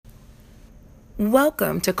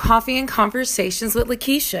Welcome to Coffee and Conversations with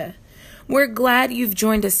Lakeisha. We're glad you've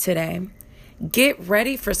joined us today. Get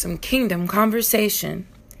ready for some kingdom conversation.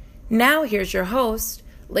 Now here's your host,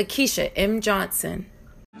 Lakeisha M. Johnson.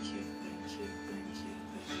 Thank you.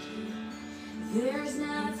 There's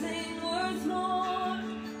nothing worth more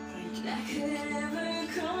that could ever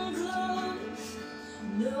come close.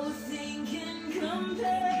 Nothing can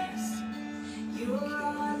compare. You're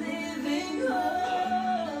our living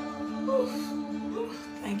hope.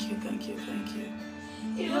 Thank you.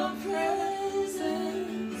 Your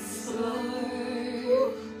presence,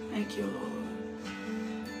 Lord. Thank you, Lord.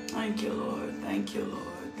 Thank you,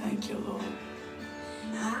 Lord. Thank you, Lord.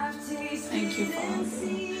 Thank you, Father.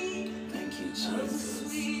 Thank you,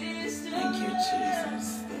 Jesus. Thank you,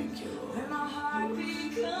 Jesus. Thank you, Lord.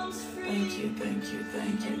 Thank you.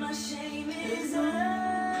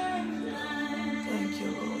 Thank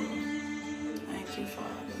you, Lord. Thank you,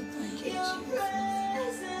 Father. Thank you, Jesus.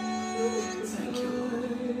 Thank you,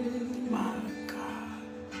 Lord. My God.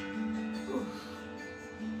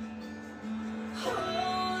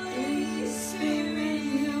 Holy Spirit,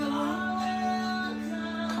 you are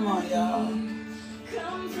welcome. Come on, y'all.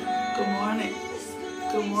 Good morning.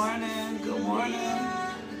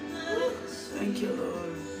 Thank you,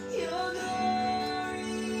 Lord. Your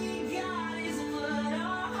glory, God, is what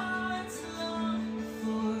our hearts long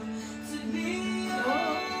for. To be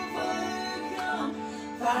overcome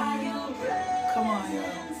by your presence. Come on,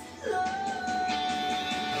 y'all.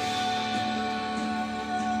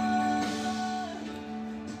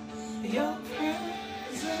 Your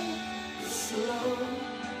presence, Lord.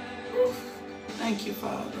 Thank you,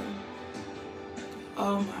 Father.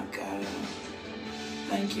 Oh my God.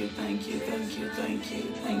 Thank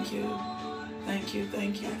you.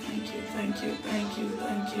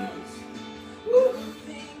 Woo.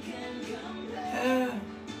 Yeah.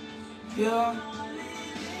 You're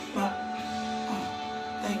my,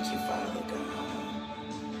 thank you, Father God.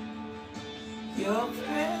 Your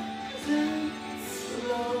presence,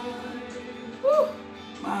 Lord. Woo.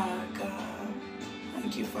 My God.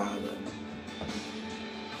 Thank you, Father.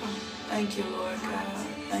 Thank you, Lord God.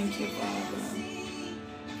 Thank you, Father.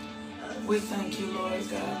 We thank you, Lord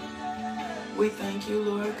God. We thank you,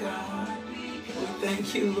 Lord God. We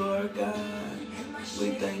thank you, Lord God.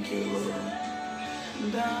 We thank you, Lord.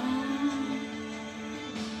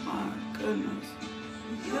 My goodness.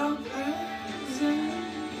 Your presence,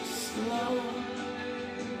 Lord.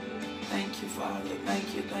 Thank you, Father. Thank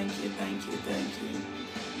you.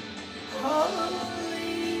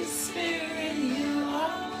 Holy Spirit, you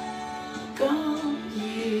are welcome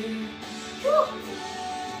here.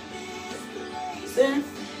 Send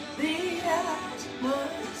the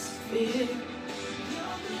atmosphere.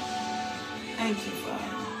 Thank you,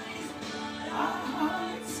 Father. Our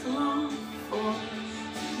hearts long for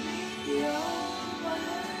to be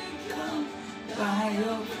overcome by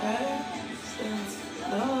your presence,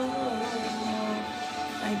 Lord.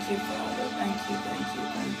 Thank you, Father. Thank you. Thank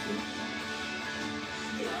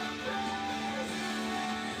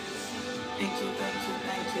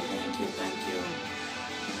you.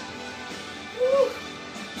 Woo.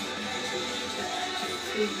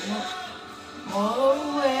 More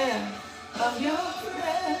aware of your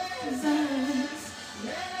presence.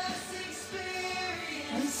 Let's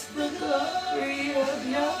experience the glory of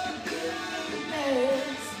your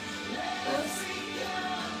goodness. Let's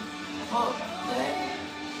more aware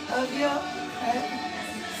of your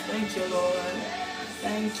presence. Thank you, Lord.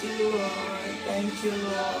 Thank you,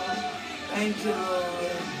 Lord.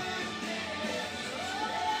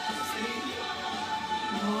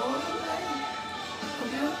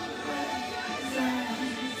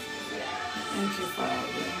 Thank you,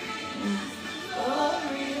 Father.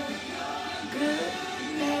 Glory,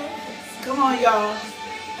 goodness. Come on, y'all.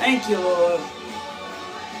 Thank you, Lord.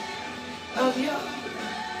 Of your,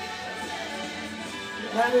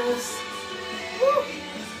 let us,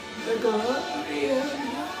 the glory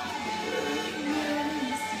of your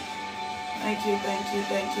goodness. Thank you.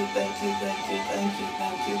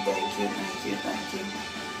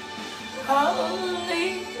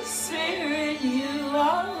 Holy Spirit, you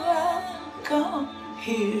are welcome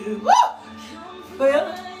here.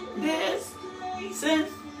 Fill this in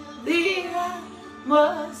the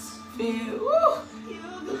atmosphere.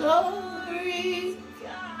 Glory,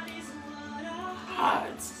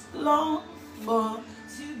 hearts long for.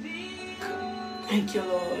 Thank you,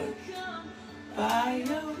 Lord. By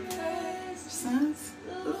your presence,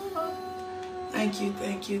 Lord. Thank you.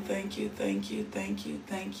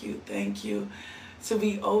 To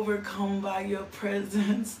be overcome by your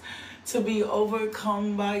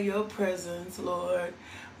presence. Lord.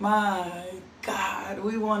 My God,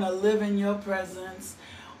 we want to live in your presence.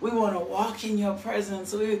 We want to walk in your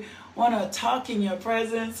presence. We want to talk in your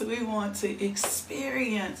presence. We want to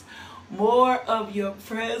experience more of your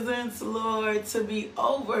presence, Lord, to be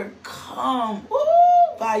overcome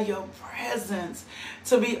by your presence,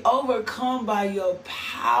 to be overcome by your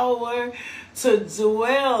power, to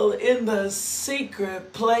dwell in the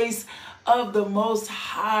secret place of the Most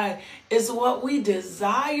High is what we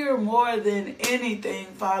desire more than anything,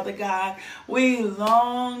 Father God. We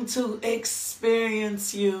long to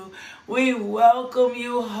experience you. We welcome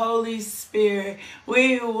you, Holy Spirit.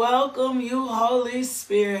 We welcome you, Holy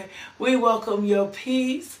Spirit. We welcome your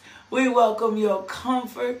peace. We welcome your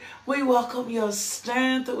comfort. We welcome your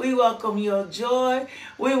strength. We welcome your joy.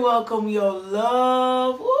 We welcome your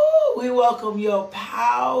love. Woo! We welcome your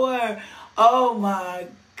power. Oh my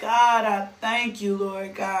God, I thank you,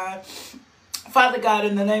 Lord God. Father God,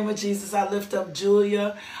 in the name of Jesus, I lift up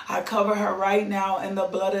Julia. I cover her right now in the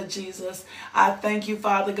blood of Jesus. I thank you,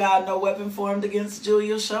 Father God, no weapon formed against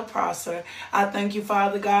Julia shall prosper. I thank you,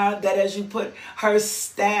 Father God, that as you put her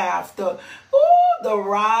staff, the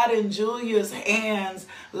rod in Julia's hands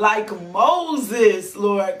like Moses,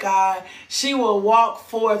 Lord God, she will walk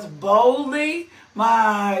forth boldly.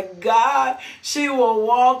 My God, she will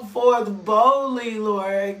walk forth boldly,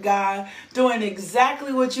 Lord God, doing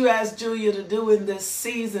exactly what you asked Julia to do in this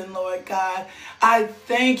season, Lord God. I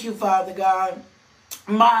thank you, Father God.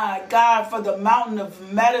 My God, for the mountain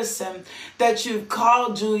of medicine that you've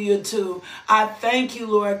called Julia to. I thank you,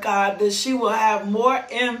 Lord God, that she will have more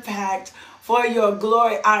impact for your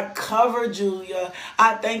glory. I cover Julia.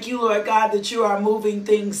 I thank you, Lord God, that you are moving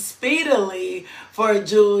things speedily for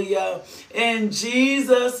Julia. In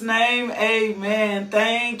Jesus' name, amen.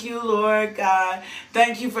 Thank you, Lord God.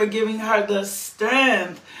 Thank you for giving her the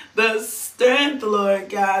strength, Lord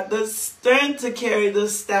God, the strength to carry the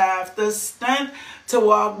staff, the strength to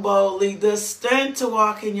walk boldly, the strength to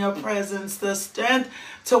walk in your presence, the strength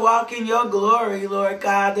to walk in your glory, Lord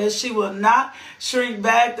God, that she will not shrink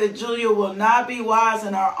back, that Julia will not be wise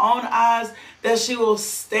in her own eyes, that she will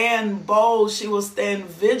stand bold, she will stand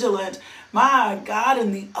vigilant, my God,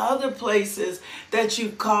 in the other places that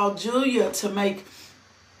you've called Julia to make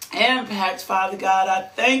impact, Father God. I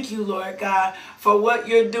thank you, Lord God, for what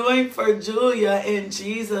you're doing for Julia in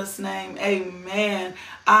Jesus' name. Amen.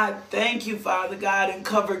 I thank you, Father God, and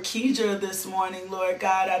cover Kedra this morning, Lord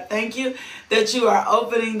God. I thank you that you are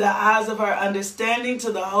opening the eyes of her understanding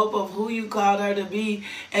to the hope of who you called her to be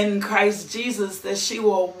in Christ Jesus, that she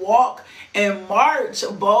will walk and march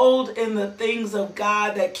bold in the things of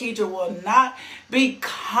God, that Kedra will not be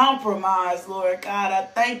compromised, Lord God. I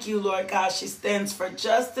thank you, Lord God. She stands for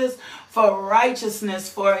justice, for righteousness,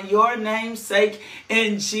 for your name's sake,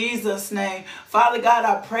 in Jesus' name. Father God,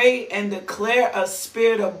 I pray and declare a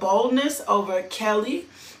spirit of boldness over Kelly.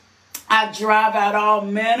 I drive out all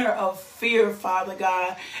manner of fear, Father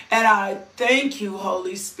God. And I thank you,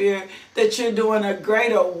 Holy Spirit, that you're doing a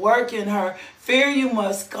greater work in her. Fear, you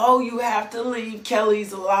must go. You have to leave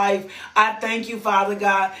Kelly's life. I thank you, Father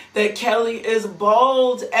God, that Kelly is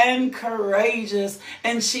bold and courageous.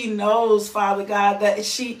 And she knows, Father God,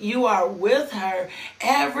 that you are with her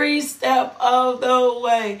every step of the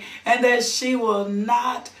way. And that she will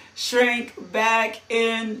not shrink back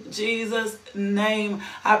in Jesus' name.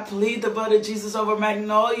 I plead the blood of Jesus over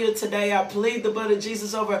Magnolia today. I plead the blood of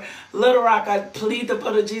Jesus over Little Rock. I plead the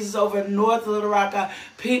blood of Jesus over North Little Rock. I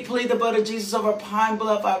plead the blood of Jesus over Pine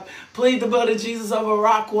Bluff. I plead the blood of Jesus over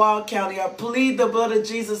Rockwall County. I plead the blood of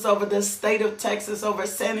Jesus over the state of Texas, over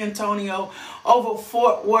San Antonio, over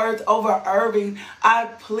Fort Worth, over Irving. I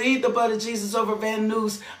plead the blood of Jesus over Van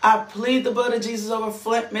Nuys. I plead the blood of Jesus over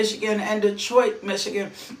Flint, Michigan, and Detroit,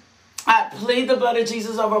 Michigan. I plead the blood of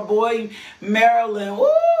Jesus over Boyd, Maryland.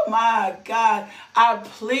 Oh, my God. I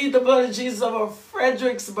plead the blood of Jesus over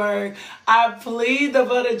Fredericksburg. I plead the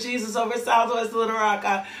blood of Jesus over Southwest Little Rock.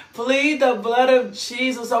 I plead the blood of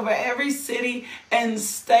Jesus over every city and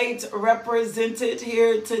state represented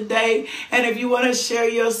here today. And if you want to share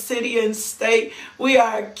your city and state, we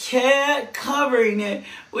are covering it.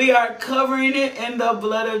 We are covering it in the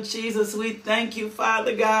blood of Jesus. We thank you,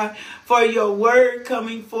 Father God, for your word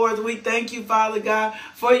coming forth. We thank you, Father God,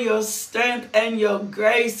 for your strength and your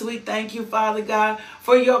grace. We thank you, Father God,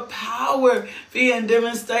 for your power being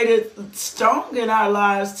demonstrated strong in our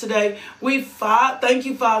lives today. We thank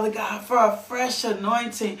you, Father God, for a fresh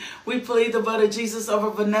anointing. We plead the blood of Jesus over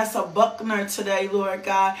Vanessa Buckner today, Lord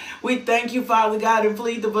God. We thank you, Father God, and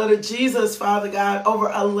plead the blood of Jesus, Father God, over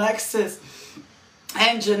Alexis.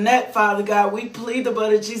 and Jeanette, Father God. We plead the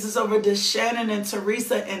blood of Jesus over DeShannon and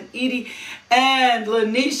Teresa and Edie and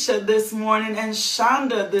Lanisha this morning and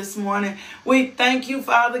Shonda this morning. We thank you,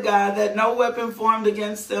 Father God, that no weapon formed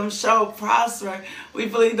against them shall prosper. We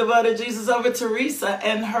plead the blood of Jesus over Teresa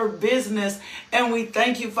and her business. And we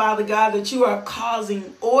thank you, Father God, that you are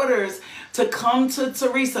causing orders to come to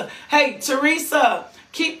Teresa. Hey, Teresa,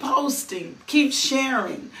 keep posting, keep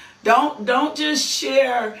sharing. Don't just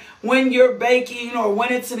share when you're baking or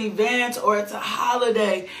when it's an event or it's a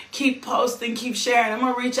holiday. Keep posting, keep sharing. I'm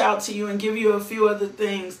going to reach out to you and give you a few other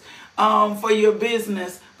things for your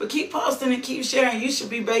business. But keep posting and keep sharing. You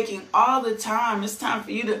should be baking all the time. It's time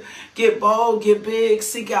for you to get bold, get big,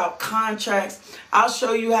 seek out contracts. I'll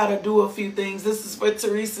show you how to do a few things. This is for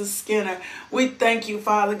Teresa Skinner. We thank you,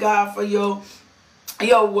 Father God, for your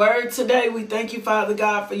word today. We thank you, Father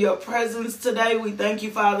God, for your presence today. We thank you,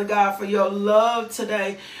 Father God, for your love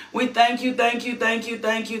today. We thank you, thank you, thank you,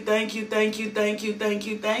 thank you, thank you, thank you, thank you, thank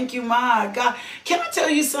you, thank you, my God. Can I tell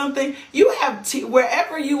you something? You have,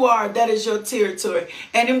 wherever you are, that is your territory.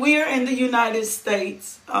 And we are in the United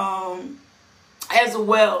States as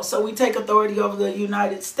well. So we take authority over the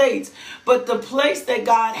United States. But the place that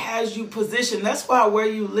God has you positioned, that's why where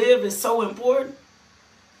you live is so important.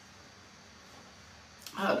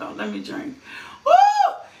 Hold on, let me drink. Woo!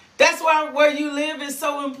 That's why where you live is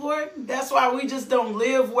so important. That's why we just don't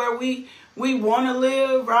live where we want to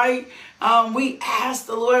live, right? We ask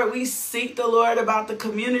the Lord, we seek the Lord about the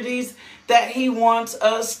communities that he wants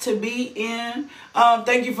us to be in.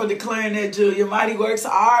 Thank you for declaring that, Julia. Mighty Works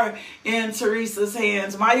are in Teresa's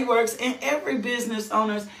hands. Mighty Works in every business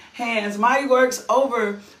owner's hands. Mighty Works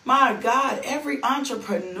over, my God, every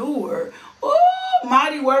entrepreneur. Ooh,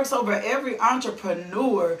 Mighty Works over every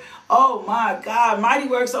entrepreneur. Oh my God. Mighty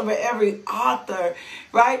Works over every author,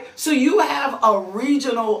 right? So you have a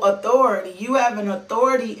regional authority. You have an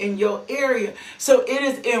authority in your area. So it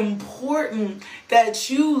is important that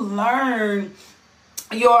you learn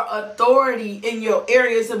your authority in your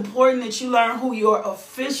area. It's important that you learn who your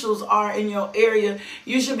officials are in your area.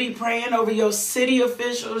 You should be praying over your city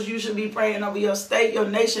officials. You should be praying over your state, your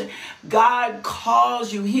nation. God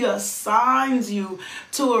calls you. He assigns you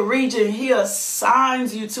to a region. He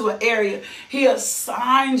assigns you to an area. He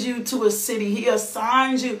assigns you to a city. He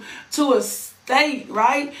assigns you to a state,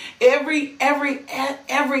 right? Every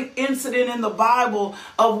incident in the Bible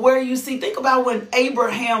of where you see, think about when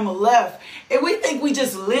Abraham left. And we think we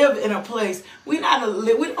just live in a place. We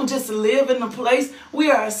don't just live in the place.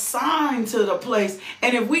 We are assigned to the place.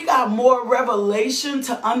 And if we got more revelation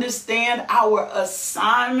to understand our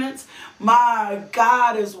assignments, my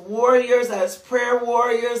God, as warriors, as prayer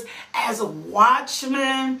warriors, as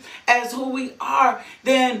watchmen, as who we are,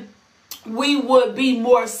 then we would be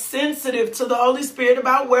more sensitive to the Holy Spirit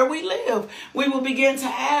about where we live. We will begin to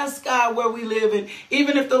ask God where we live. And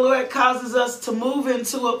even if the Lord causes us to move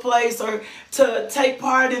into a place or to take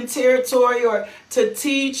part in territory or to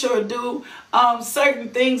teach or do certain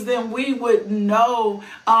things, then we would know,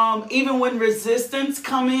 even when resistance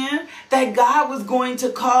come in, that God was going to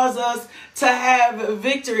cause us to have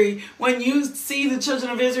victory. When you see the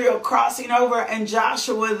children of Israel crossing over and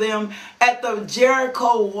Joshua them at the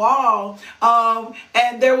Jericho wall,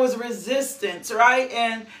 and there was resistance, right?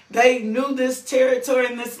 And they knew this territory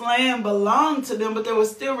and this land belonged to them, but there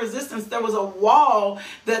was still resistance. There was a wall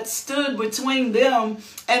that stood between them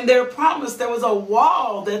and their promise. There was a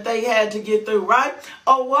wall that they had to get through, right?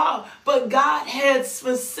 A wall. But God had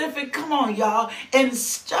specific, come on, y'all,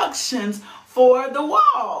 instructions for the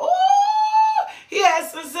wall. Ooh, he had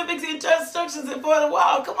specific instructions for the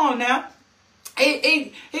wall. Come on now.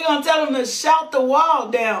 He gonna tell them to shout the wall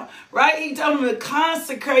down, right? He told them to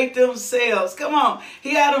consecrate themselves. Come on.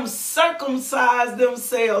 He had them circumcise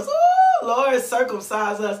themselves. Ooh, Lord,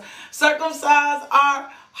 circumcise us. Circumcise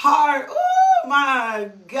our heart. Oh my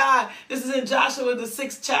God. This is in Joshua, the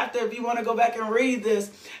 6th chapter, if you want to go back and read this.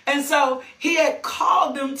 And so he had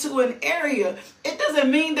called them to an area. It doesn't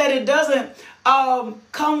mean that it doesn't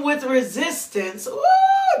come with resistance. Ooh,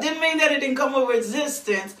 didn't mean that it didn't come with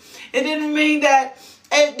resistance. It didn't mean that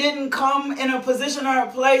it didn't come in a position or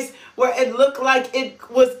a place where it looked like it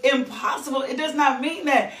was impossible. It does not mean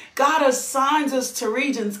that. God assigns us to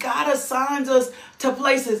regions. God assigns us to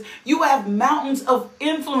places. You have mountains of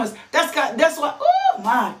influence. That's why, oh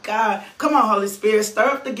my God. Come on, Holy Spirit, stir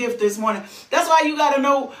up the gift this morning. That's why you got to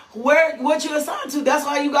know what you're assigned to. That's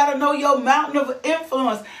why you got to know your mountain of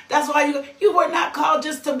influence. That's why you were not called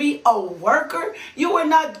just to be a worker. You were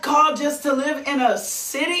not called just to live in a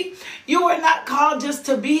city. You were not called just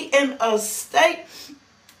to be in a state.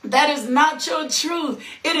 That is not your truth.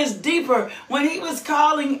 It is deeper. When he was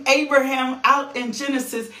calling Abraham out in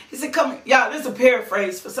Genesis, he said, come, y'all, this is a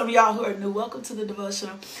paraphrase for some of y'all who are new. Welcome to the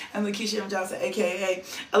devotional. I'm Lakeisha M. Johnson, a.k.a.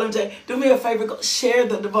 LMJ. Do me a favor, go share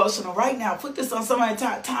the devotional right now. Put this on somebody's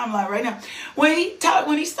timeline right now. When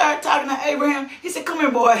he started talking to Abraham, he said, come here,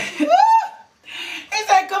 boy. He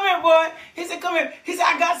said, come here, boy. He said, come here. He said,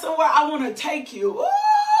 I got somewhere I want to take you. Ooh,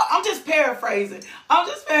 I'm just paraphrasing.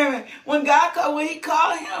 When he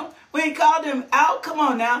called him out, come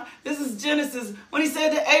on now. This is Genesis. When he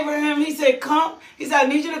said to Abraham, he said, come. He said, I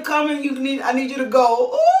need you to come and I need you to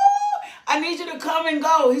go. Ooh, I need you to come and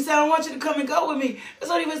go. He said, I want you to come and go with me. That's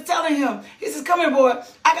what he was telling him. He says, come here, boy.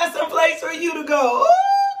 I got some place for you to go.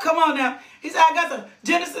 Ooh, come on now. He said, I got some,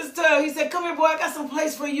 Genesis 12, he said, come here, boy, I got some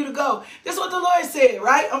place for you to go. This is what the Lord said,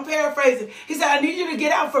 right? I'm paraphrasing. He said, I need you to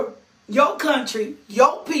get out from your country,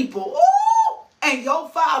 your people, ooh, and your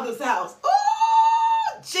father's house.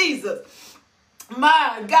 Ooh, Jesus.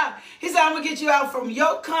 My God. He said, I'm going to get you out from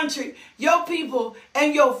your country, your people,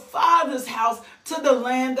 and your father's house to the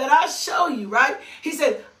land that I show you, right? He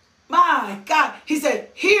said, my God. He said,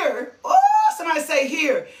 here. Oh, somebody say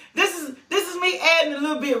here. This is me adding a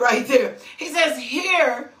little bit right there. He says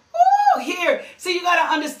here. Oh, here. See, you got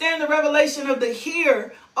to understand the revelation of the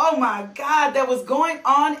here. Oh, my God. That was going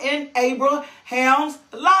on in Abraham's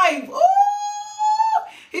life. Oh,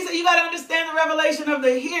 he said, you got to understand the revelation of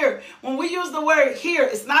the here. When we use the word here,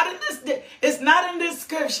 it's not in this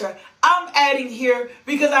scripture. I'm adding here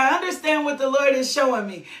because I understand what the Lord is showing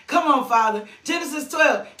me. Come on, Father. Genesis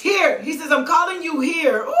 12. Here. He says, I'm calling you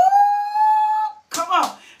here. Ooh, come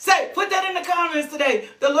on. Put that in the comments today.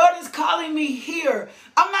 The Lord is calling me here.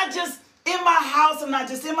 I'm not just in my house. I'm not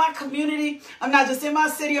just in my community. I'm not just in my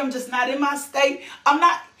city. I'm just not in my state. I'm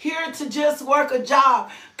not here to just work a job.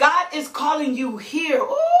 God is calling you here.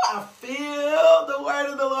 Oh, I feel the word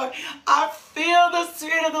of the Lord. I feel the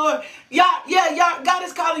spirit of the Lord. Yeah. God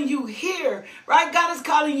is calling you here, right? God is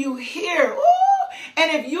calling you here. Ooh.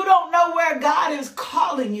 And if you don't know where God is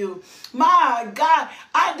calling you, my God,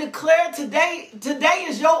 I declare today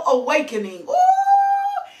is your awakening. Ooh.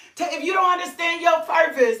 If you don't understand your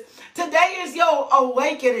purpose, today is your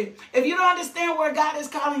awakening. If you don't understand where God is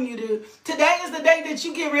calling you to, today is the day that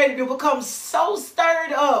you get ready to become so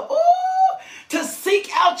stirred up to seek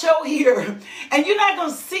out your here. And you're not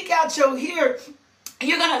going to seek out your here.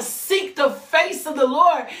 You're going to seek the face of the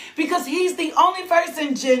Lord because he's the only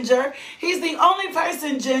person, Ginger. He's the only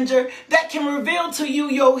person, Ginger, that can reveal to you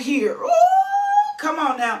your here. Ooh, come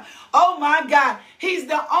on now. Oh, my God. He's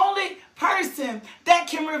the only person that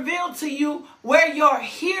can reveal to you where your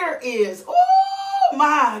here is. Oh,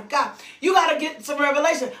 my God. You got to get some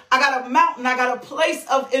revelation. I got a mountain. I got a place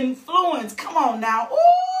of influence. Come on now. Ooh.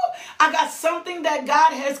 I got something that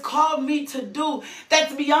God has called me to do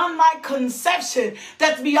that's beyond my conception,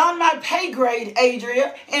 that's beyond my pay grade,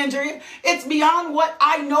 Andrea. It's beyond what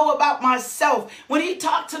I know about myself. When he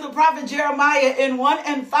talked to the prophet Jeremiah in 1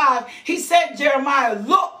 and 5, he said, Jeremiah,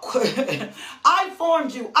 look, I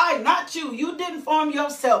formed you. Not you. You didn't form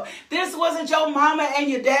yourself. This wasn't your mama and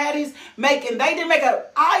your daddy's making. They didn't make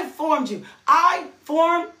it. I formed you. I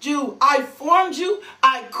formed you. I formed you.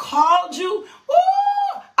 I called you.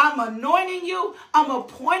 Ooh, I'm anointing you. I'm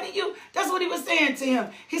appointing you. That's what he was saying to him.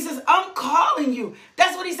 He says, I'm calling you.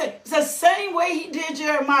 That's what he said. It's the same way he did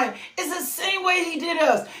Jeremiah. It's the same way he did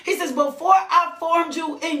us. He says, before I formed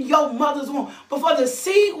you in your mother's womb, before the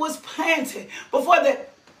seed was planted, but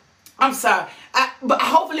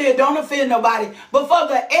hopefully it don't offend nobody. Before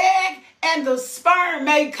the egg and the sperm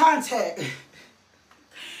made contact.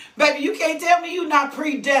 Baby, you can't tell me you're not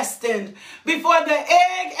predestined. Before the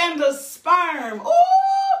egg and the sperm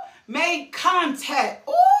made contact.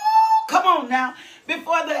 Ooh, come on now.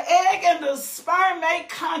 Before the egg and the sperm made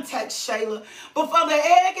contact, Shayla. Before the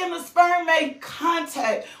egg and the sperm made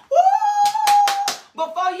contact. Ooh,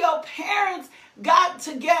 before your parents got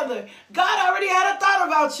together, God already had a thought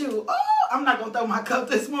about you. Oh, I'm not going to throw my cup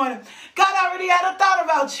this morning. God already had a thought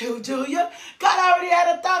about you, Julia. God already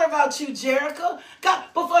had a thought about you, Jericho. God,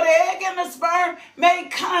 before the egg and the sperm made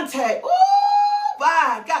contact. Oh,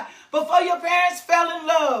 my God. Before your parents fell in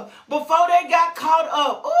love. Before they got caught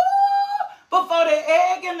up. Oh, before the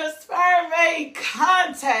egg and the sperm made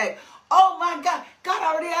contact. Oh, my God. God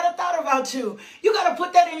already had a thought about you. You got to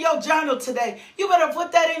put that in your journal today. You better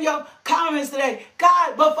put that in your comments today.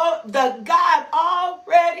 God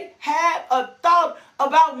already had a thought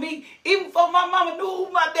about me. Even before my mama knew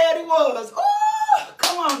who my daddy was. Oh,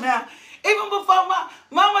 come on now. Even before my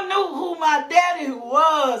mama knew who my daddy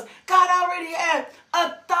was. God already had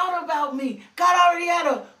a thought about me. God already had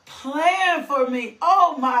a plan for me.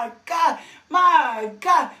 Oh, my God. My my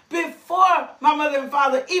God, before my mother and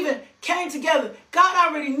father even came together, God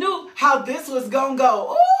already knew how this was going to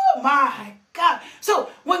go. Oh, my God. So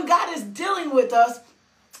when God is dealing with us,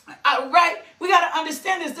 right, we got to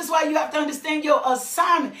understand this. This is why you have to understand your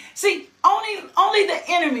assignment. See, only the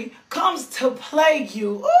enemy comes to plague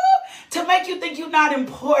you, to make you think you're not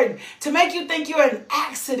important, to make you think you're an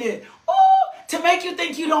accident, to make you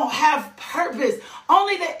think you don't have purpose.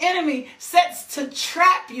 Only the enemy sets to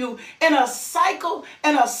trap you in a cycle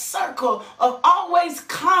and a circle of always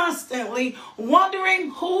constantly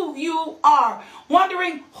wondering who you are,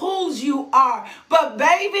 wondering whose you are. But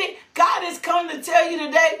baby, God is coming to tell you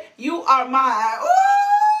today, you are mine.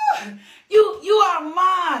 Ooh, you are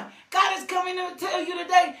mine. God is coming to tell you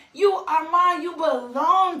today, you are mine. You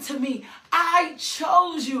belong to me. I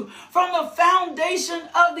chose you from the foundation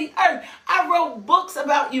of the earth. I wrote books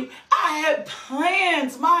about you. I had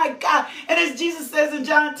plans, my God. And as Jesus says in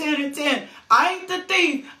John 10:10, I ain't the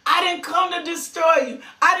thief. I didn't come to destroy you.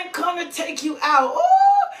 I didn't come to take you out.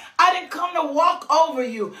 Ooh, I didn't come to walk over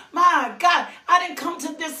you. My God, I didn't come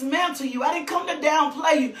to dismantle you. I didn't come to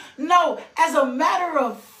downplay you. No, as a matter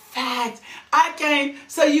of fact, I came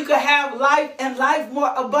so you could have life and life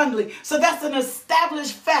more abundantly. So that's an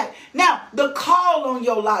established fact. Now, the call on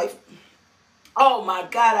your life. Oh my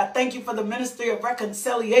God, I thank you for the ministry of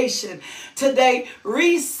reconciliation today,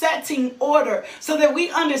 resetting order so that we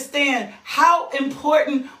understand how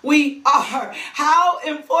important we are, how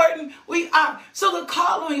important we are. So the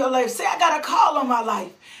call on your life, say, I got a call on my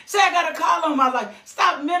life. Say, I got a call on my life.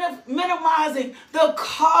 Stop minimizing the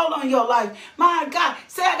call on your life. My God,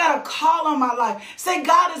 say, I got a call on my life. Say,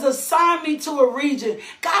 God has assigned me to a region.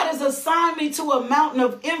 God has assigned me to a mountain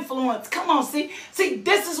of influence. Come on, see,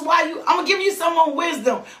 this is why I'm going to give you some on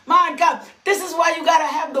wisdom. My God, this is why you got to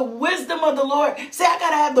have the wisdom of the Lord. Say, I got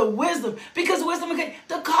to have the wisdom, because wisdom,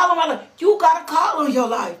 the call on my life. You got a call on your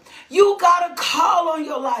life. You got a call on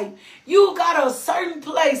your life. You got a certain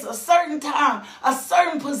place, a certain time, a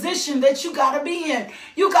certain position that you got to be in.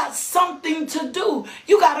 You got something to do.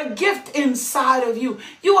 You got a gift inside of you.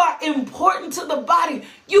 You are important to the body.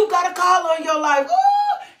 You got a call on your life.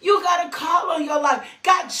 Ooh, you got a call on your life.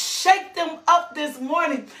 God, shake them up this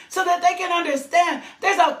morning so that they can understand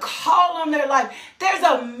there's a call on their life. There's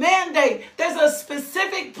a mandate. There's a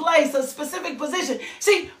specific place, a specific position.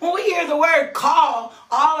 See, when we hear the word call,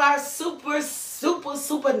 all our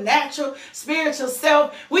supernatural, spiritual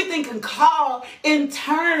self, we think and call in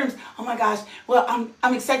terms, oh my gosh, well, I'm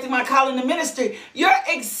accepting my call in the ministry. You're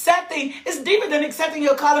accepting, it's deeper than accepting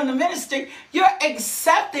your call in the ministry. You're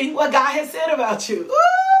accepting what God has said about you.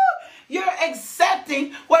 Ooh! You're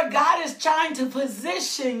accepting where God is trying to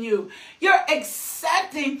position you. You're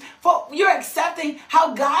accepting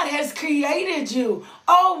how God has created you.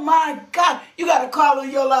 Oh my God, you got a call in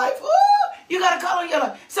your life. Ooh! You got a call in your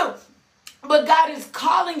life. But God is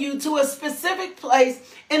calling you to a specific place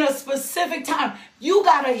in a specific time. You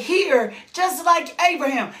got to hear, just like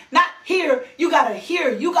Abraham. Not hear, you got to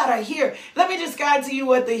hear. You got to hear. Let me describe to you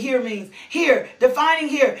what the hear means. Hear, defining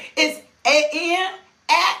hear. It's in,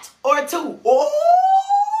 at, or to.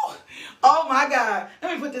 Oh my God.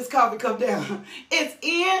 Let me put this coffee cup down. It's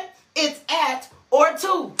in, it's at, or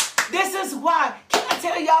to. This is why. Can I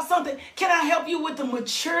tell y'all something? Can I help you with the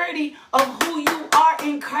maturity of who you are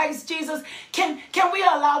in Christ Jesus? Can we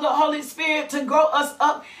allow the Holy Spirit to grow us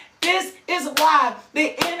up? This is why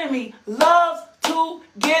the enemy loves to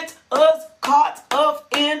get us caught up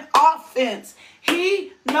in offense.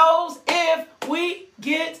 He knows if we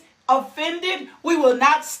get offended, we will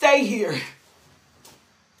not stay here.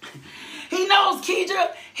 He knows,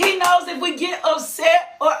 Kedra, he knows if we get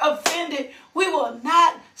upset or offended, we will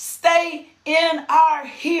not stay in our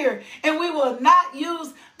here, and we will not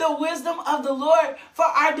use the wisdom of the Lord for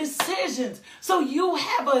our decisions. So you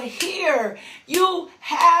have a here. You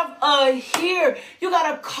have a here. You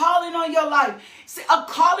got a calling on your life. See, a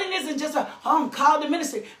calling isn't just I'm called to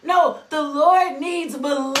ministry. No, the Lord needs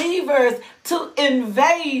believers to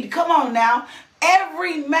invade. Come on now.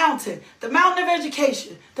 Every mountain, the mountain of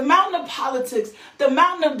education, the mountain of politics, the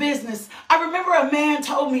mountain of business. I remember a man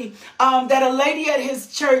told me that a lady at his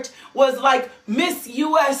church was like Miss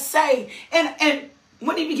USA. And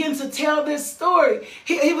when he began to tell this story,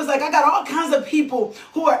 he was like, I got all kinds of people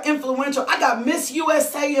who are influential. I got Miss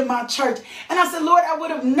USA in my church. And I said, Lord, I would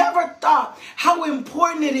have never thought how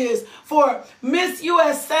important it is for Miss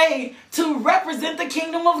USA to represent the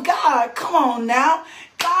kingdom of God. Come on now.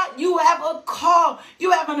 God, you have a call.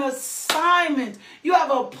 You have an assignment. assignment, you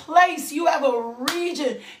have a place, you have a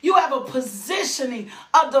region, you have a positioning,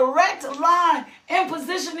 a direct line and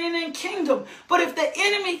positioning in kingdom. But if the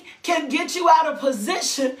enemy can get you out of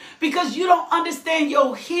position because you don't understand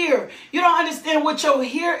your here, you don't understand what your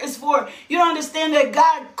here is for, you don't understand that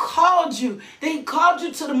God called you, that he called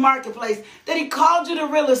you to the marketplace, that he called you to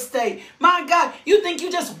real estate. My God, you think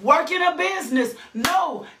you just work in a business.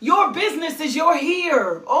 No, your business is your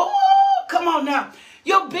here. Oh, come on now.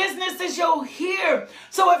 Your business is your here.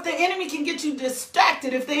 So if the enemy can get you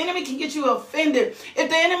distracted, if the enemy can get you offended, if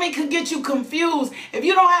the enemy can get you confused, if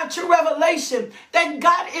you don't have true revelation that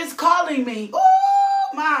God is calling me.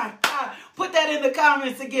 Oh my God. Put that in the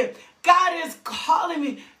comments again. God is calling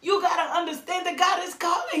me. You got to understand that God is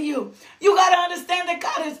calling you. You got to understand that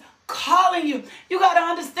God is calling you. You got to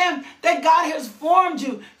understand that God has formed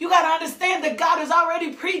you. You got to understand that God has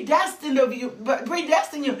already predestined you.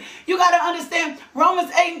 You got to understand Romans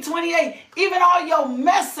 8:28. Even all your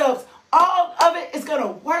mess ups, all of it is going to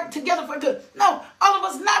work together for good. No, all of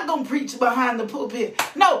us not going to preach behind the pulpit.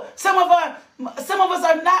 No, some of us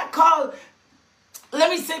are not called. Let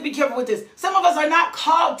me say, be careful with this. Some of us are not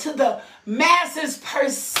called to the masses per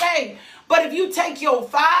se. But if you take your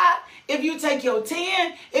 5, if you take your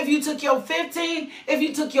 10, if you took your 15, if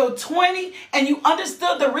you took your 20, and you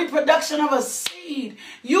understood the reproduction of a seed,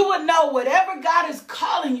 you would know whatever God is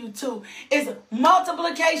calling you to is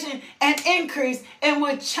multiplication and increase and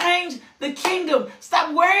will change the kingdom.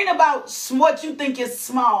 Stop worrying about what you think is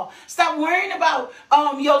small. Stop worrying about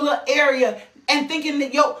your little area and thinking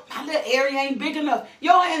that my little area ain't big enough.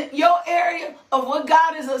 Your area of what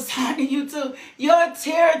God is assigning you to, your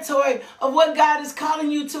territory of what God is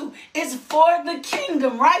calling you to is for the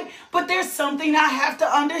kingdom, right? But there's something I have to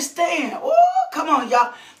understand. Oh, come on,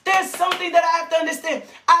 y'all. There's something that I have to understand.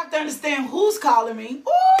 I have to understand who's calling me.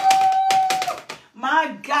 Oh,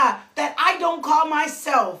 my God, that I don't call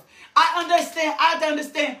myself. I have to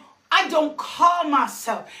understand I don't call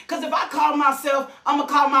myself. Because if I call myself, I'm going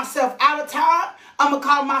to call myself out of time. I'm going to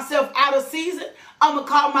call myself out of season. I'm going to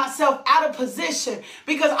call myself out of position.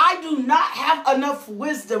 Because I do not have enough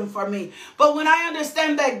wisdom for me. But when I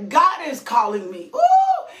understand that God is calling me,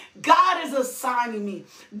 God is assigning me,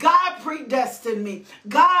 God predestined me,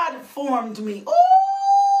 God formed me.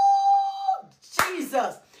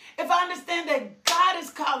 Jesus. If I understand that God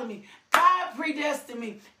is calling me, God predestined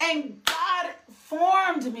me, and God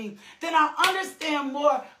formed me, then I understand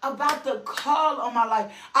more about the call on my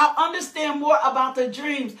life. I understand more about the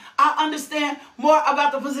dreams. I understand more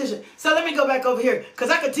about the position. So let me go back over here, because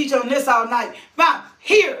I could teach on this all night. Now,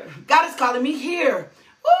 here, God is calling me here.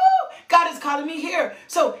 Woo! God is calling me here.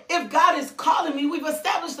 So if God is calling me, we've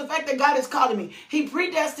established the fact that God is calling me. He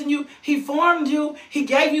predestined you. He formed you. He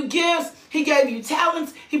gave you gifts. He gave you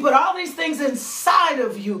talents. He put all these things inside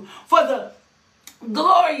of you for the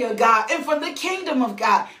glory of God and for the kingdom of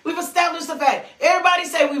God. We've established the fact. Everybody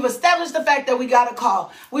say we've established the fact that we got a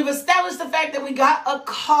call. We've established the fact that we got a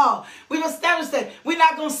call. We've established that. We're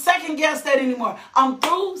not going to second guess that anymore. I'm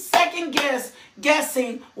through second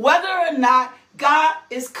guessing whether or not God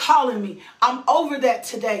is calling me. I'm over that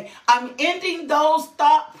today. I'm ending those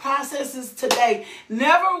thought processes today.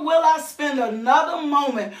 Never will I spend another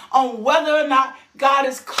moment on whether or not God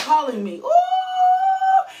is calling me.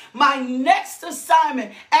 My next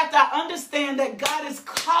assignment, after I understand that God is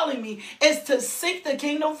calling me, is to seek the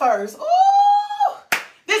kingdom first.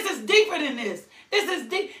 This is deeper than this. This is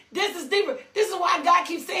deep. This is deeper. This is why God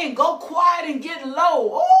keeps saying, go quiet and get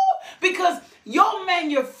low. Because your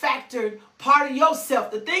manufactured part of yourself,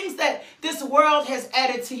 the things that this world has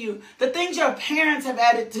added to you, the things your parents have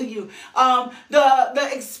added to you, the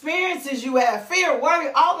experiences you have, fear, worry,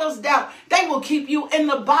 all those doubts, they will keep you in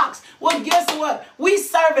the box. Well, guess what? We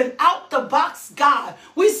serve an out-the-box God.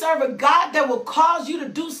 We serve a God that will cause you to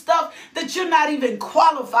do stuff that you're not even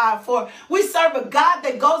qualified for. We serve a God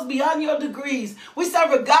that goes beyond your degrees. We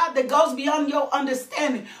serve a God that goes beyond your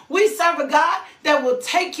understanding. We serve a God that will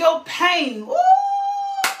take your pain,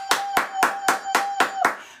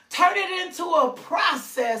 turn it into a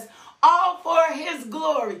process, all for his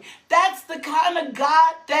glory. That's the kind of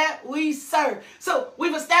God that we serve. So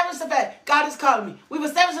we've established the fact God is calling me. We've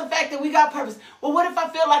established the fact that we got purpose. Well, what if I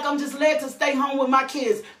feel like I'm just led to stay home with my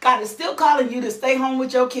kids? God is still calling you to stay home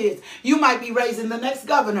with your kids. You might be raising the next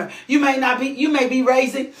governor. You may not be. You may be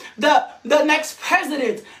raising the next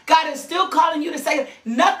president. God is still calling you to say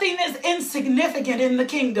nothing is insignificant in the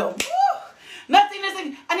kingdom. Nothing is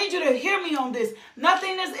I need you to hear me on this.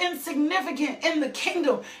 Nothing is insignificant in the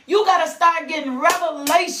kingdom. You got to start getting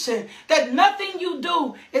revelation that nothing you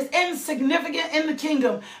do is insignificant in the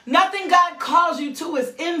kingdom. Nothing God calls you to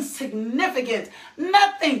is insignificant.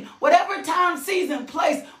 Nothing. Whatever time, season,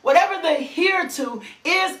 place, whatever the here to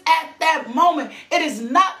is at that moment, it is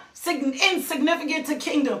not insignificant to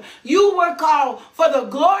kingdom. You were called for the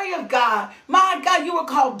glory of God. My God, you were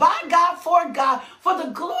called by God, for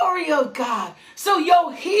the glory of God. So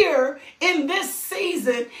your here in this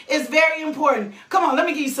season is very important. Come on, let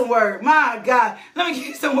me give you some word. My God, let me give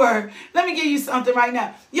you some word. Let me give you something right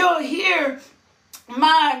now. Your here,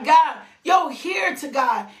 my God, your here to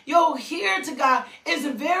God. Your here to God is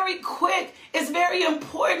very quick. It's very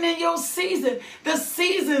important in your season. The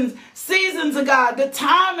seasons of God, the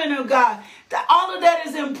timing of God. All of that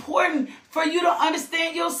is important for you to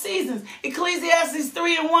understand your seasons. Ecclesiastes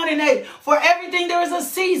 3:1-8. For everything there is a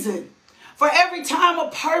season. For every time a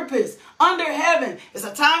purpose under heaven. It's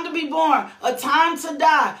a time to be born, a time to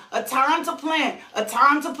die, a time to plant, a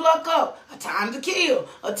time to pluck up, a time to kill,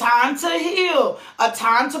 a time to heal, a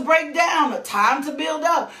time to break down, a time to build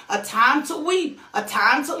up, a time to weep, a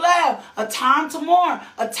time to laugh, a time to mourn,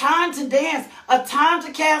 a time to dance, a time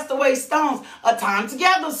to cast away stones, a time to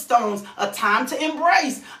gather stones, a time to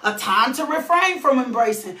embrace, a time to refrain from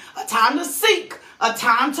embracing, a time to seek, a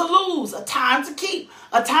time to lose, a time to keep,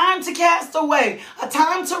 a time to cast away, a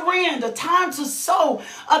time to rend, a time to sow,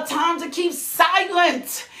 a time to keep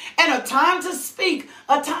silent, and a time to speak,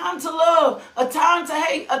 a time to love, a time to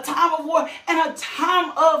hate, a time of war, and a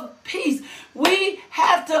time of peace. We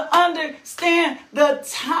have to understand the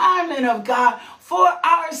timing of God for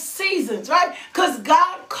our seasons, right? Because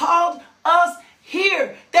God called us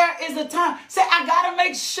here. There is a time. Say, I got to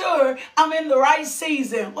make sure I'm in the right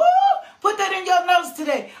season. Woo! Put that in your notes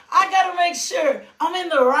today. I got to make sure I'm in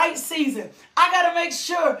the right season. I got to make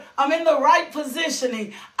sure I'm in the right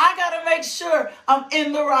positioning. I got to make sure I'm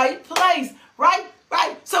in the right place. Right?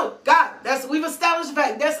 So, God, we've established the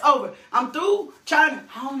fact. That's over. I'm through I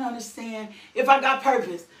don't understand if I got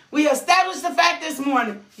purpose. We established the fact this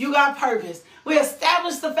morning. You got purpose. We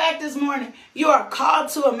established the fact this morning. You are called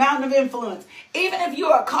to a mountain of influence. Even if you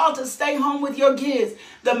are called to stay home with your kids,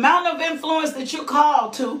 the mountain of influence that you're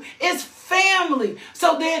called to is family.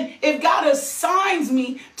 So then if God assigns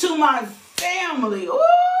me to my family,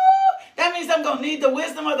 that means I'm going to need the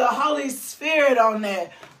wisdom of the Holy Spirit on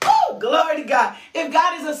that. Oh, glory to God. If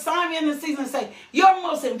God is assigning me in the season, say, your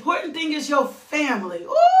most important thing is your family.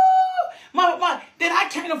 Then I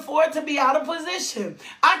can't afford to be out of position.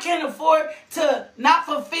 I can't afford to not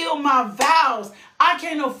fulfill my vows. I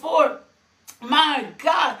can't afford, my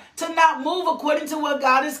God, to not move according to what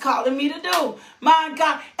God is calling me to do. My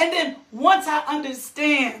God. And then once I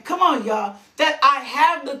understand, come on, y'all, that I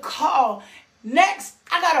have the call, next,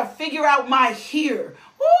 I got to figure out my here.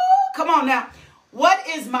 Come on now. What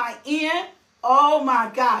is my in? Oh,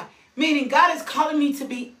 my God. Meaning God is calling me to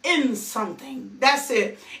be in something. That's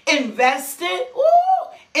it. Invested.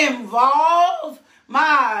 Involved.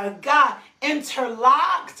 My God.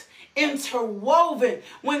 Interlocked. Interwoven.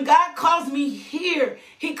 When God calls me here,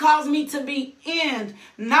 he calls me to be in,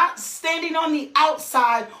 not standing on the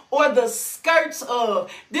outside or the skirts of.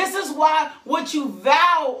 This is why what you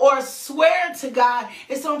vow or swear to God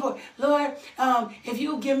is so important. Lord, if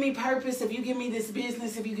you give me purpose, if you give me this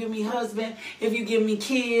business, if you give me husband, if you give me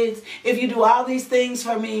kids, if you do all these things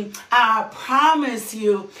for me, I promise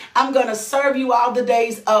you, I'm going to serve you all the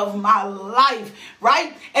days of my life,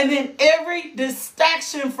 right? And then every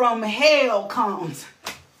distraction from hell comes.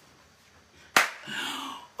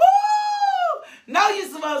 No, you're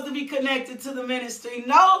supposed to be connected to the ministry.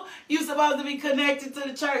 No, you're supposed to be connected to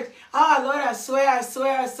the church. Oh, Lord, I swear.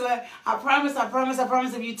 I promise.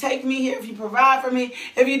 If you take me here, if you provide for me,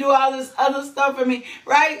 if you do all this other stuff for me,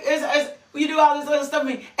 right? You do all this other stuff for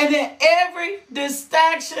me. And then every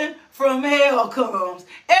distraction from hell comes.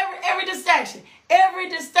 Every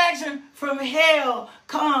distraction from hell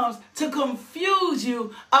comes to confuse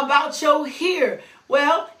you about your here.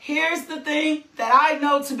 Well, here's the thing that I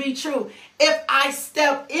know to be true. If I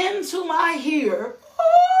step into my here,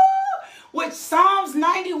 which Psalms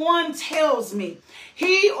 91 tells me,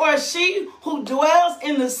 he or she who dwells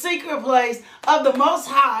in the secret place of the Most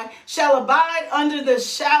High shall abide under the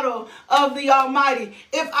shadow of the Almighty.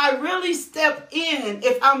 If I really step in,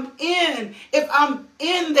 if I'm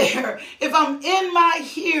in there, if I'm in my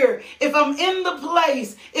here, if I'm in the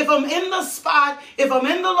place, if I'm in the spot, if I'm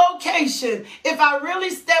in the location, if I really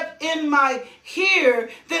step in my here,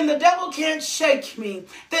 then the devil can't shake me.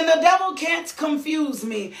 Then the devil can't confuse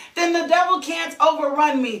me. Then the devil can't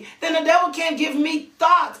overrun me. Then the devil can't give me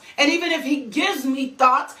thoughts. And even if he gives me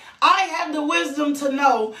thoughts, I have the wisdom to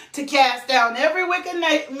know to cast down every wicked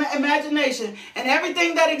imagination and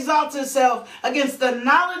everything that exalts itself against the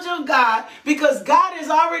knowledge of God, because God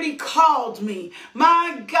has already called me.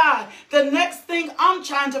 My God, the next thing I'm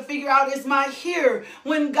trying to figure out is my here.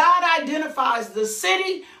 When God identifies the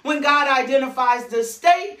city, when God identifies the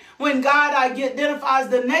state, when God identifies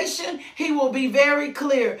the nation, he will be very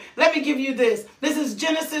clear. Let me give you this. This is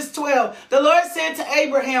Genesis 12. The Lord said to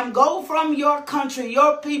Abraham, go from your country,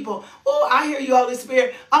 your people. Oh, I hear you, Holy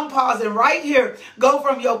Spirit. I'm pausing right here. Go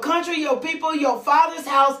from your country, your people, your father's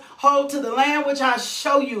household to the land which I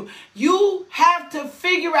show you. You have to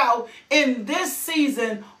figure out in this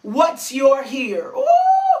season what's your here. Ooh,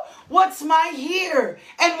 what's my here?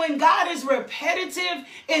 And when God is repetitive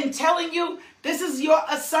in telling you, this is your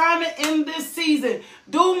assignment in this season,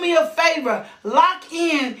 do me a favor, lock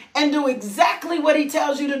in and do exactly what he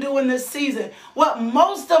tells you to do in this season. What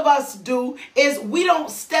most of us do is we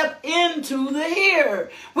don't step into the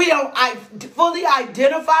here. We don't fully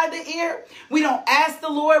identify the here. We don't ask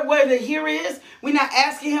the Lord where the here is. We're not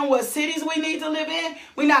asking him what cities we need to live in.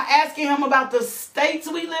 We're not asking him about the states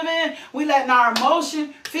we live in. We letting our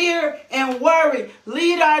emotion, fear, and worry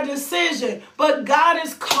lead our decision. But God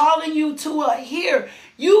is calling you to a here.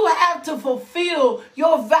 You have to fulfill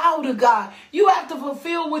your vow to God. You have to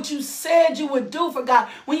fulfill what you said you would do for God.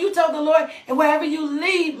 When you told the Lord, and wherever you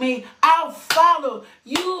lead me, I'll follow.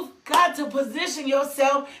 You've got to position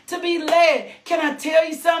yourself to be led. Can I tell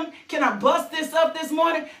you something? Can I bust this up this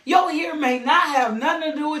morning? Your here may not have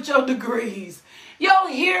nothing to do with your degrees. Your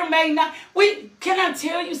here may not. Can I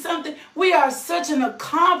tell you something? We are such an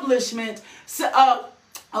accomplishment. I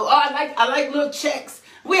like little checks.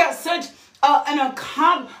 We are such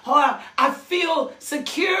I feel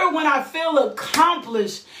secure when I feel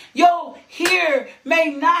accomplished. Yo, here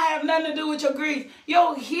may not have nothing to do with your grief.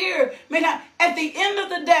 Yo, here may not. At the end of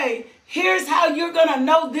the day, here's how you're going to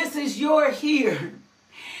know this is your here.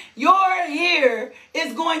 Your here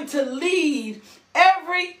is going to lead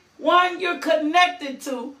everyone you're connected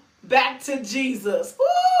to back to Jesus.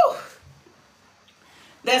 Woo!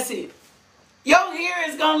 That's it. Your here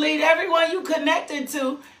is going to lead everyone you connected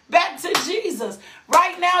to back to Jesus.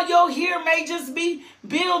 Right now, your here may just be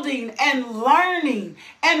building and learning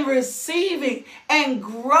and receiving and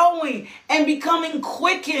growing and becoming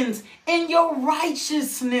quickened in your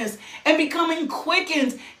righteousness and becoming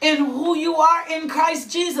quickened in who you are in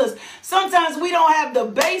Christ Jesus. Sometimes we don't have the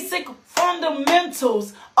basic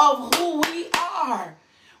fundamentals of who we are.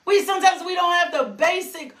 Sometimes we don't have the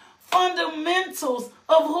basic fundamentals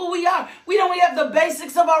of who we are. We don't even have the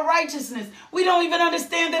basics of our righteousness. We don't even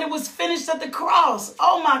understand that it was finished at the cross.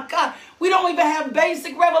 Oh my God. We don't even have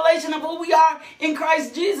basic revelation of who we are in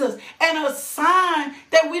Christ Jesus. And a sign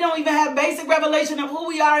that we don't even have basic revelation of who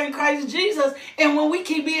we are in Christ Jesus, and when we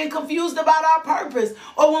keep being confused about our purpose,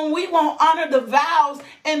 or when we won't honor the vows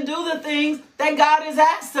and do the things that God has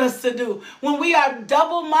asked us to do. When we are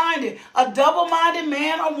double-minded, a double-minded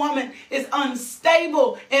man or woman is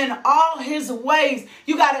unstable in all his ways.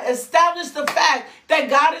 You got to establish the fact that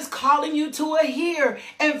God is calling you to a here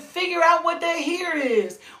and figure out what that here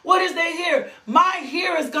is. What is that here? My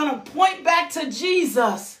here is going to point back to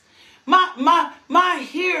Jesus. My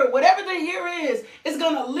here, whatever the here is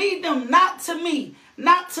going to lead them not to me,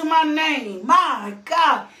 not to my name. My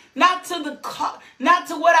God. Not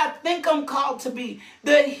to what I think I'm called to be.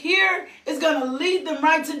 The here is going to lead them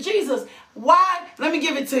right to Jesus. Why? Let me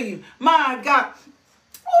give it to you. My God.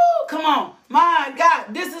 Oh, come on. My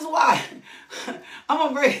God. This is why. I'm going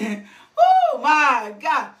to bring it. Oh, my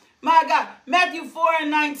God. My God. Matthew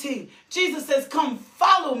 4:19. Jesus says, come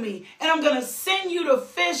follow me, and I'm going to send you to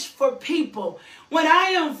fish for people. When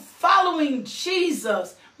I am following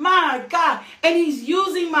Jesus, my God, and he's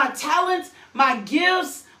using my talents, my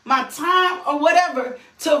gifts, my time, or whatever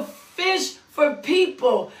to fish for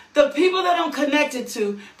people. The people that I'm connected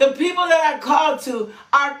to, the people that I called to,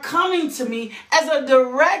 are coming to me as a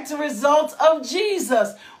direct result of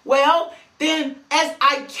Jesus. Well, then as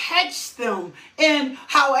I catch them, and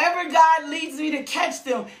however God leads me to catch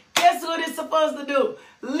them, guess what it's supposed to do?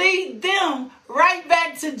 Lead them right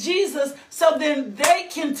back to Jesus, so then they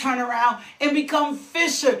can turn around and become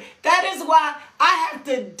fisher. That is why I have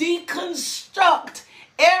to deconstruct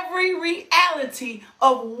every reality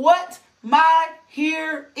of what my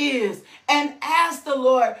here is, and ask the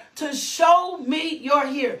Lord to show me your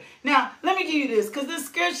here. Now, let me give you this, because this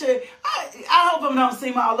scripture, I hope I don't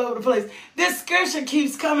seem all over the place. This scripture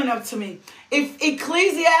keeps coming up to me. If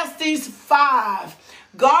Ecclesiastes 5,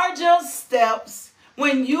 guard your steps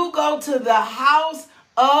when you go to the house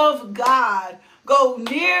of God. Go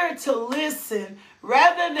near to listen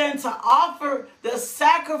rather than to offer the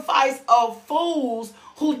sacrifice of fools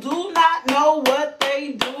who do not know what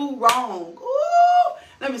they do wrong. Ooh,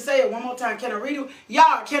 let me say it one more time. Can I read it?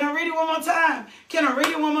 Y'all, can I read it one more time? Can I read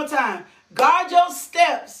it one more time? Guard your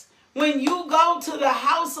steps when you go to the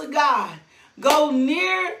house of God. Go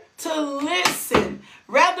near to listen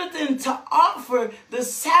rather than to offer the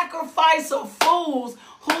sacrifice of fools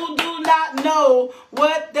who do not know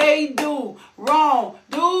what they do wrong.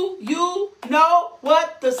 Do you know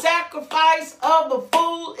what the sacrifice of a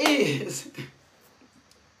fool is?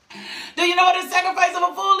 Do you know what the sacrifice of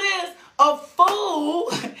a fool is? A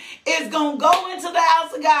fool is going to go into the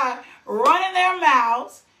house of God, running their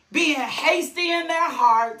mouths, being hasty in their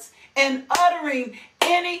hearts, and uttering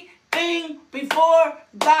anything before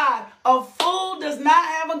God. A fool does not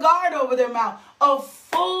have a guard over their mouth. A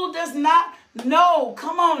fool does not know,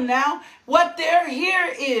 come on now, what their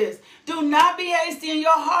here is. Do not be hasty in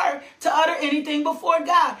your heart to utter anything before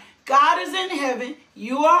God. God is in heaven.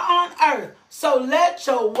 You are on earth. So let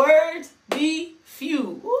your words be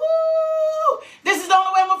few. Ooh, this is the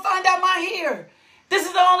only way I'm going to find out my here. This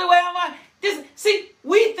is the only way I'm going to. See,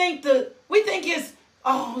 we think it's,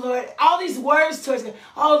 oh, Lord, all these words towards God.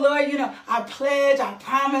 Oh, Lord, you know, I pledge, I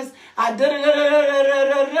promise, I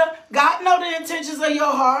da-da-da-da-da-da-da-da. God knows the intentions of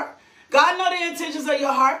your heart. God knows the intentions of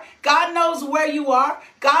your heart. God knows where you are.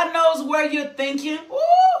 God knows where you're thinking.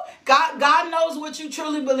 Ooh, God knows what you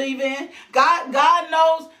truly believe in. God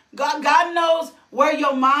knows where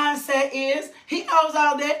your mindset is. He knows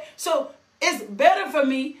all that. So it's better for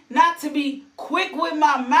me not to be quick with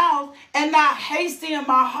my mouth and not hasty in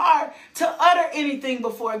my heart to utter anything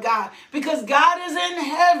before God. Because God is in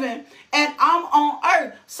heaven and I'm on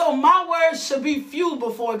earth. So my words should be few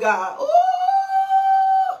before God. Ooh!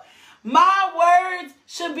 My words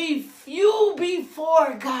should be few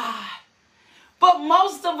before God. But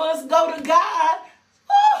most of us go to God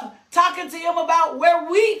talking to him about where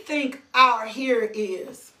we think our here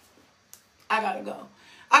is. I gotta go.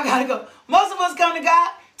 Most of us come to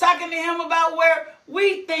God talking to him about where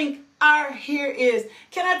we think our here is.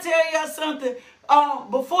 Can I tell y'all something?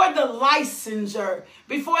 Before the licensure,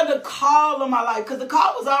 before the call on my life, because the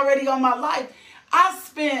call was already on my life, I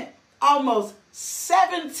spent almost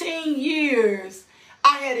 17 years.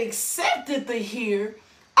 I had accepted the here.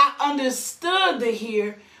 I understood the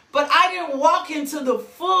here, but I didn't walk into the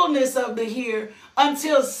fullness of the here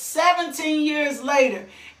until 17 years later.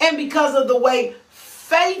 And because of the way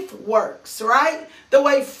faith works, right? The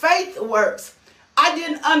way faith works, I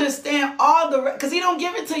didn't understand because he don't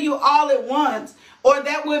give it to you all at once, or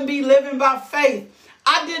that wouldn't be living by faith.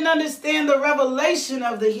 I didn't understand the revelation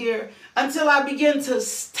of the here until I began to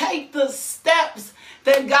take the steps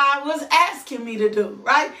that God was asking me to do,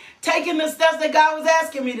 right? Taking the steps that God was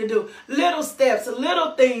asking me to do. Little steps,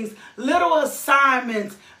 little things, little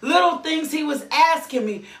assignments, little things he was asking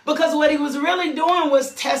me. Because what he was really doing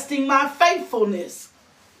was testing my faithfulness.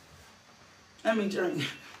 Let me drink.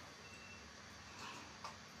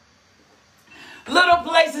 Little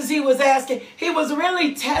places he was asking. He was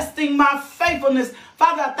really testing my faithfulness.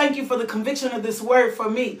 Father, I thank you for the conviction of this word for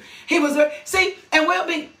me. He was, see, and we'll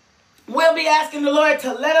be asking the Lord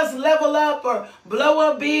to let us level up or blow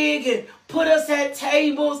up big and put us at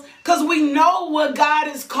tables, because we know what God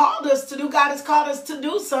has called us to do. God has called us to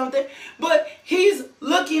do something, but he's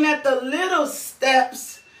looking at the little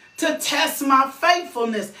steps to test my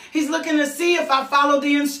faithfulness. He's looking to see if I follow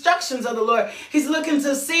the instructions of the Lord. He's looking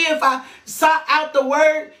to see if I sought out the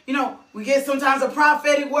word. You know, we get sometimes a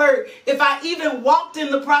prophetic word. If I even walked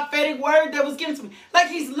in the prophetic word that was given to me. Like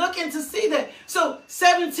he's looking to see that. So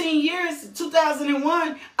 17 years,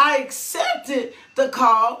 2001, I accepted the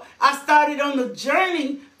call. I started on the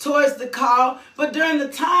journey towards the call. But during the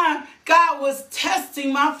time, God was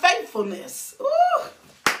testing my faithfulness. Ooh.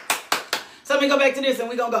 So let me go back to this and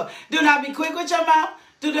we're going to go. Do not be quick with your mouth.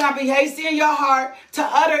 Do not be hasty in your heart to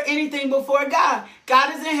utter anything before God.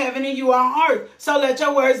 God is in heaven and you are on earth. So let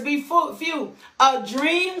your words be few. A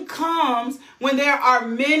dream comes when there are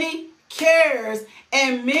many cares,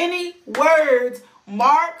 and many words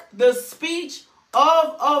mark the speech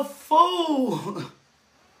of a fool.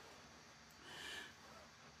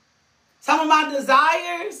 Some of my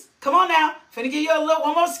desires, come on now, I'm finna give you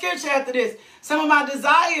one more scripture after this. Some of my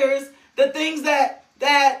desires, the things that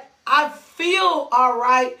I feel are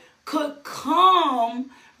right, could come,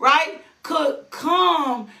 right? Could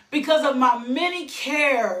come because of my many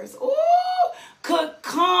cares. Ooh, could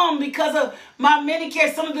come because of my many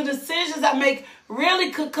cares. Some of the decisions I make really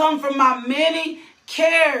could come from my many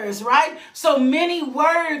cares, right? So many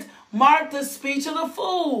words mark the speech of the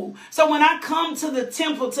fool. So when I come to the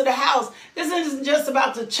temple, to the house, this isn't just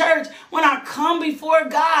about the church. When I come before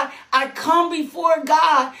God, I come before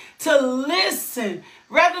God to listen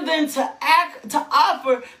rather than to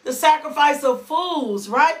offer the sacrifice of fools,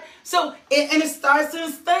 right? So, and it starts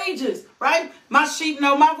in stages, right? My sheep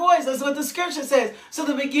know my voice. That's what the scripture says. So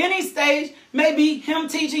the beginning stage may be him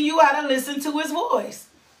teaching you how to listen to his voice.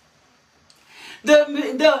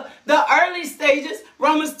 The early stages,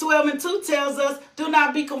 Romans 12:2 tells us, do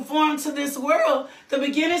not be conformed to this world. The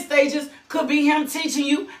beginning stages could be him teaching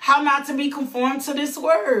you how not to be conformed to this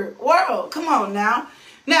world. Come on now.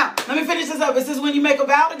 Now, let me finish this up. It says, when you make a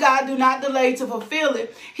vow to God, do not delay to fulfill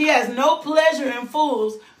it. He has no pleasure in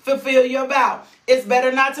fools. Fulfill your vow. It's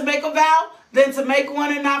better not to make a vow than to make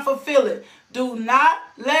one and not fulfill it. Do not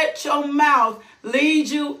let your mouth lead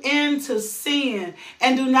you into sin,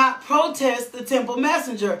 and do not protest the temple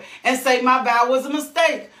messenger and say my vow was a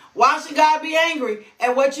mistake. Why should God be angry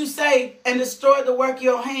at what you say and destroy the work of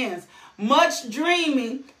your hands? Much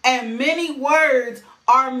dreaming and many words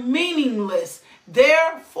are meaningless.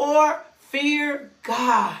 Therefore, fear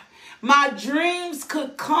God. My dreams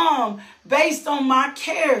could come based on my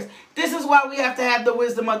cares. This is why we have to have the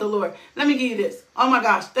wisdom of the Lord. Let me give you this. Oh my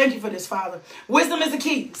gosh. Thank you for this, Father. Wisdom is the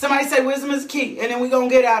key. Somebody say wisdom is the key. And then we're going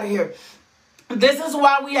to get out of here. This is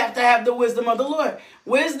why we have to have the wisdom of the Lord.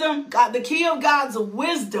 Wisdom, God, the key of God's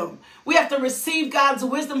wisdom. We have to receive God's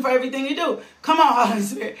wisdom for everything you do. Come on, Holy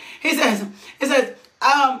Spirit. It says,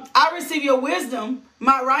 I receive your wisdom,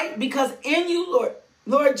 my right, because in you,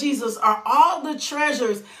 Lord Jesus, are all the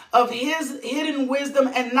treasures of his hidden wisdom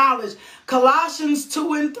and knowledge. Colossians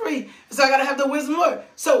 2:3. So I got to have the wisdom of the Lord.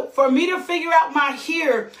 So for me to figure out my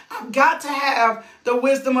here, I've got to have the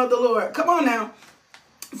wisdom of the Lord. Come on now.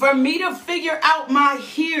 For me to figure out my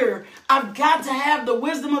here, I've got to have the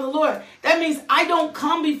wisdom of the Lord. That means I don't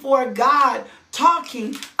come before God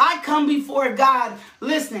talking. I come before God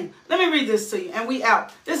listening. Let me read this to you and we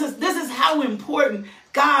out. This is how important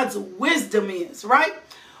God's wisdom is, right?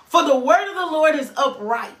 For the word of the Lord is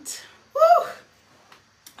upright. Woo.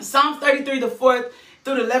 Psalms 33, the 4th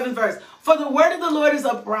through the 11th verse. For the word of the Lord is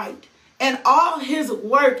upright, and all his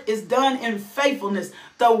work is done in faithfulness.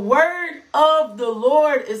 The word of the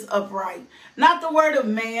Lord is upright. Not the word of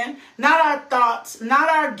man, not our thoughts, not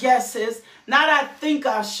our guesses, not I think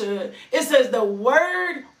I should. It says the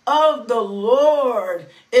word of the Lord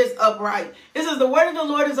is upright. It says the word of the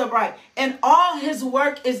Lord is upright, and all his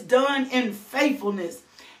work is done in faithfulness.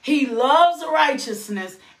 He loves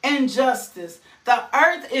righteousness and justice. The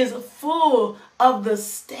earth is full of the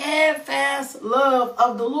steadfast love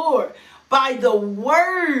of the Lord. By the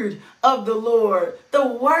word of the Lord, the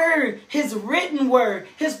word, his written word,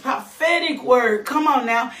 his prophetic word, come on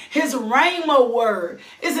now, his rhema word.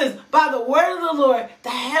 It says, by the word of the Lord, the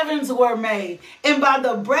heavens were made, and by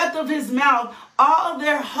the breath of his mouth, all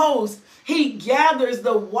their hosts. He gathers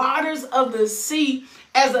the waters of the sea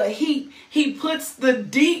as a heap. He puts the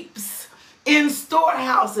deeps in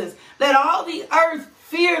storehouses. Let all the earth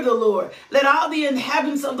fear the Lord. Let all the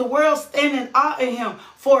inhabitants of the world stand in awe of him.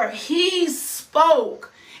 For he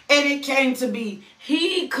spoke, and it came to be.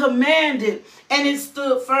 He commanded, and it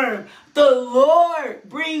stood firm. The Lord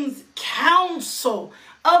brings counsel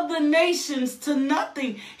of the nations to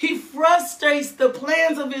nothing. He frustrates the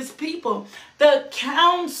plans of his people. The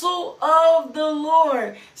counsel of the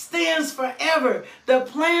Lord stands forever. The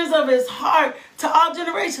plans of his heart to all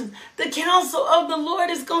generations. The counsel of the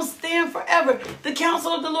Lord is going to stand forever. The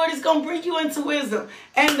counsel of the Lord is going to bring you into wisdom.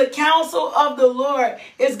 And the counsel of the Lord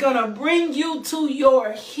is going to bring you to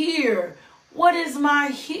your here. What is my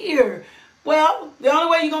here? Well, the only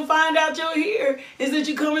way you're going to find out you're here is that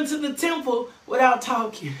you come into the temple without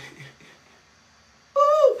talking.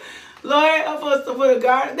 Ooh, Lord, help us to put a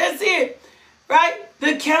guard. That's it, right?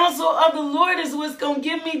 The counsel of the Lord is what's going to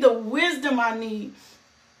give me the wisdom I need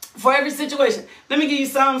for every situation. Let me give you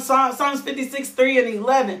Psalms 56, 3 and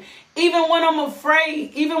 11. Even when I'm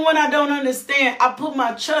afraid, even when I don't understand, I put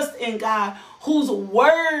my trust in God, whose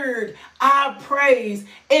word I praise.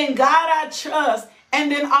 In God I trust. And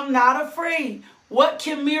then I'm not afraid. What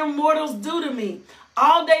can mere mortals do to me?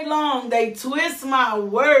 All day long they twist my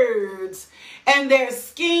words, and their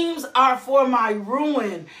schemes are for my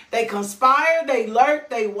ruin. They conspire, they lurk,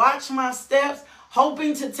 they watch my steps,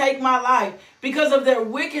 hoping to take my life. Because of their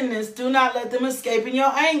wickedness, do not let them escape in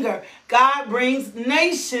your anger. God brings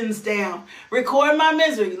nations down. Record my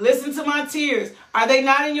misery. Listen to my tears. Are they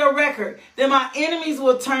not in your record? Then my enemies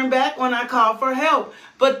will turn back when I call for help.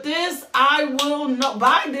 But this I will know.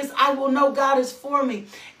 By this I will know God is for me.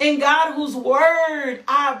 In God whose word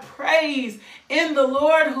I praise. In the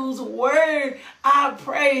Lord whose word I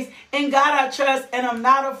praise. In God I trust, and I'm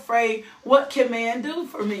not afraid. What can man do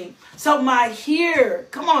for me? So my here,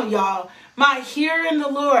 come on, y'all. My here in the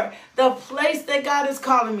Lord, the place that God is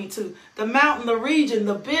calling me to, the mountain, the region,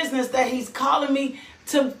 the business that he's calling me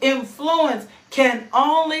to influence can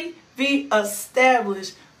only be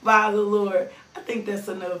established by the Lord. I think that's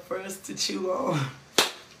enough for us to chew on.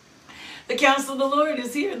 The counsel of the Lord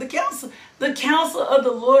is here. The counsel of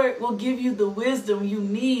the Lord will give you the wisdom you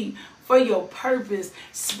need for your purpose.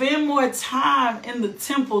 Spend more time in the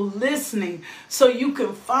temple listening so you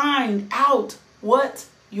can find out what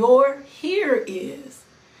your here is.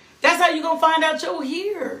 That's how you're going to find out your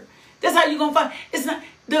here. That's how you're going to find. It's not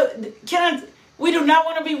we do not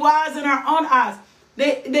want to be wise in our own eyes.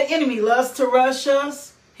 The enemy loves to rush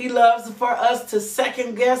us. He loves for us to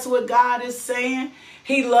second guess what God is saying.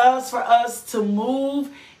 He loves for us to move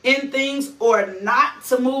in things or not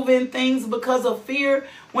to move in things because of fear,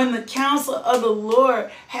 when the counsel of the Lord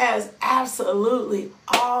has absolutely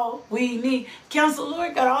all we need. Counsel of the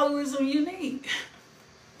Lord got all the wisdom you need.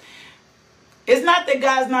 It's not that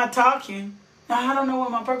God's not talking. No, I don't know what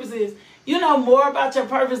my purpose is. You know more about your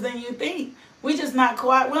purpose than you think. We just not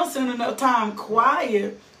quiet. We don't spend enough time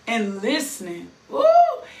quiet and listening. Woo!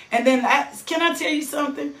 And then, can I tell you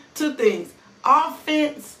something? Two things.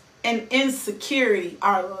 Offense and insecurity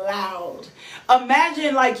are loud.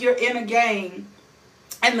 Imagine like you're in a game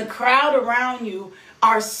and the crowd around you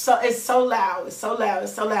it's so loud.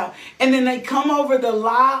 And then they come over the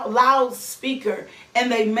loudspeaker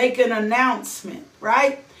and they make an announcement,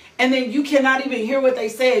 right? And then you cannot even hear what they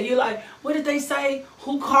said. You're like, what did they say?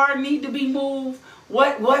 Who car need to be moved?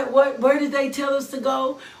 Where did they tell us to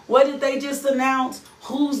go? What did they just announce?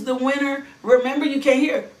 Who's the winner? Remember, you can't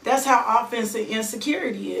hear. That's how offense and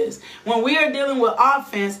insecurity is. When we are dealing with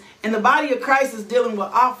offense, and the body of Christ is dealing with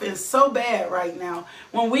offense so bad right now.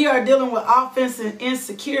 When we are dealing with offense and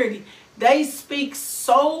insecurity, they speak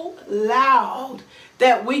so loud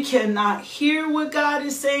that we cannot hear what God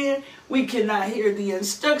is saying. We cannot hear the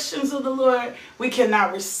instructions of the Lord. We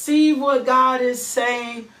cannot receive what God is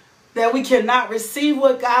saying. That we cannot receive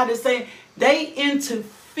what God is saying. They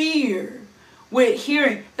interfere with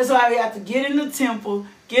hearing. That's why we have to get in the temple,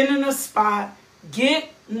 get in a spot, get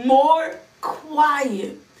more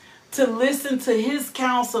quiet to listen to his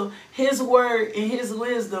counsel, his word, and his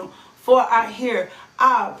wisdom for our hear.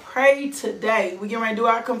 I pray today, we get ready to do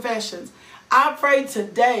our confessions. I pray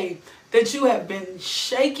today that you have been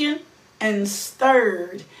shaken and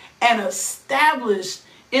stirred and established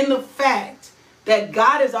in the fact that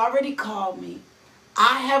God has already called me.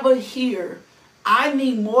 I have a here. I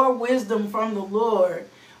need more wisdom from the Lord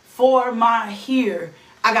for my here.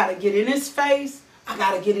 I got to get in his face. I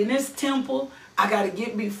got to get in his temple. I got to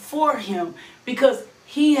get before him because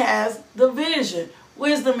he has the vision.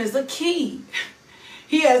 Wisdom is a key.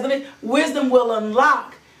 He has the wisdom will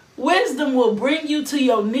unlock. Wisdom will bring you to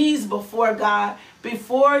your knees before God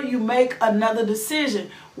before you make another decision.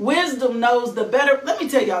 Wisdom knows the better. Let me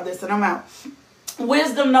tell y'all this and I'm out.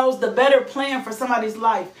 Wisdom knows the better plan for somebody's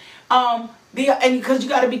life. And because you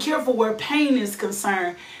got to be careful where pain is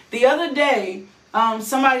concerned. The other day,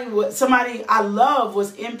 somebody I love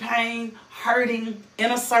was in pain, hurting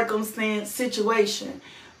in a situation.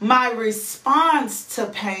 My response to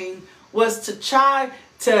pain was to try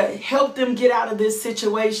to help them get out of this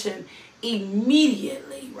situation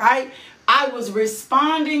immediately, right? I was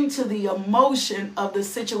responding to the emotion of the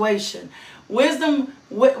situation. Wisdom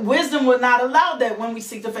would not allow that when we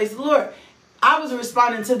seek the face of the Lord. I was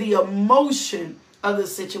responding to the emotion of the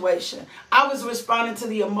situation. I was responding to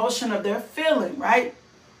the emotion of their feeling, right?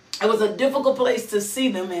 It was a difficult place to see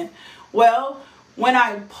them in. Well, when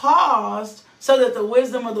I paused so that the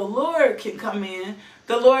wisdom of the Lord can come in,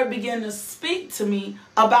 the Lord began to speak to me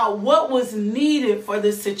about what was needed for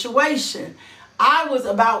this situation. I was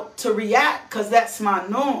about to react because that's my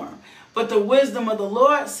norm. But the wisdom of the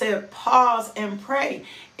Lord said, pause and pray.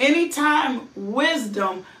 Anytime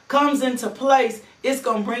wisdom comes into place, it's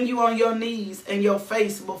going to bring you on your knees and your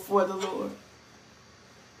face before the Lord.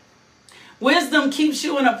 Wisdom keeps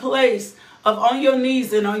you in a place of on your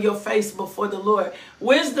knees and on your face before the Lord.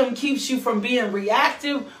 Wisdom keeps you from being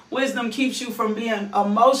reactive. Wisdom keeps you from being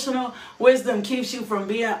emotional. Wisdom keeps you from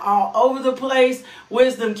being all over the place.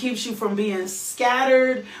 Wisdom keeps you from being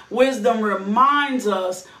scattered. Wisdom reminds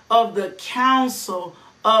us of the counsel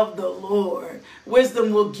of the Lord.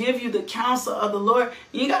 Wisdom will give you the counsel of the Lord.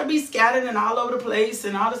 You got to be scattered and all over the place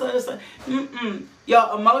and all this other stuff.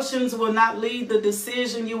 Your emotions will not lead the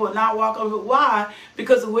decision. You will not walk over. Why?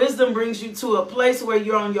 Because wisdom brings you to a place where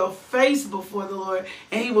you're on your face before the Lord,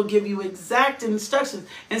 and he will give you exact instructions.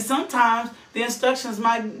 And sometimes the instructions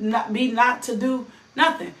might not be not to do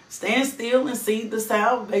nothing. Stand still and see the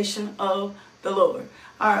salvation of the Lord.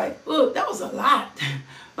 All right. Ooh, that was a lot.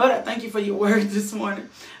 Lord, I thank you for your word this morning.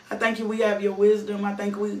 I thank you we have your wisdom. I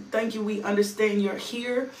thank you we understand you're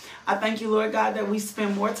here. I thank you, Lord God, that we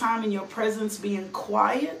spend more time in your presence being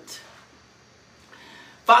quiet.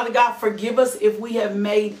 Father God, forgive us if we have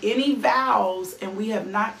made any vows and we have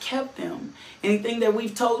not kept them. Anything that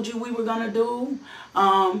we've told you we were going to do.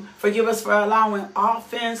 Forgive us for allowing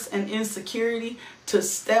offense and insecurity to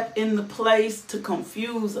step in the place to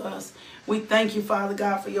confuse us. We thank you, Father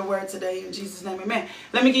God, for your word today. In Jesus' name, amen.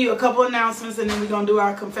 Let me give you a couple announcements, and then we're going to do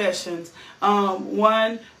our confessions.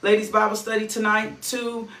 1, ladies' Bible study tonight.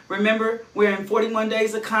 2, remember, we're in 41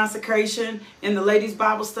 days of consecration in the ladies'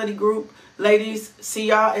 Bible study group. Ladies, see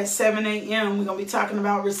y'all at 7 a.m. We're going to be talking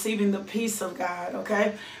about receiving the peace of God,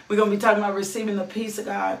 okay? We're going to be talking about receiving the peace of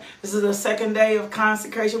God. This is the second day of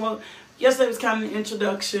consecration. Well, yesterday was kind of an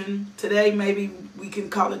introduction. Today, maybe we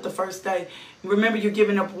can call it the first day. Remember, you're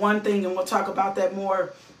giving up one thing, and we'll talk about that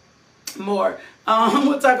more.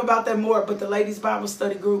 We'll talk about that more. But the ladies' Bible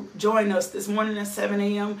study group, join us this morning at 7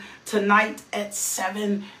 a.m. Tonight at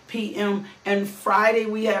 7 p.m. And Friday,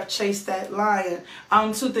 we have Chase That Lion.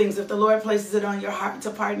 2 things. If the Lord places it on your heart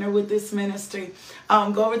to partner with this ministry,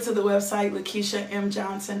 go over to the website,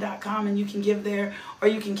 LakeishaMJohnson.com, and you can give there, or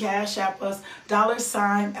you can cash app us,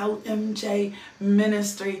 $LMJ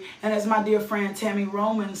Ministry. And as my dear friend Tammy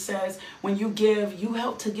Roman says, when you give, you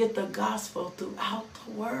help to get the gospel throughout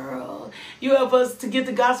the world. You help us to get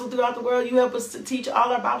the gospel throughout the world. You help us to teach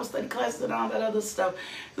all our Bible study classes and all that other stuff,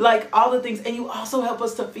 like all the things. And you also help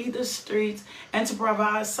us to feed the streets and to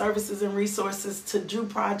provide services and resources to Drew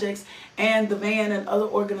Projects and the van and other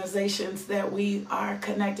organizations that we are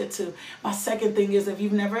connected to. My second thing is, if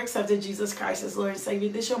you've never accepted Jesus Christ as Lord and Savior,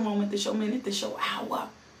 this your moment, this your minute, this your hour.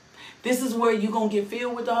 This is where you're going to get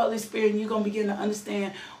filled with the Holy Spirit, and you're going to begin to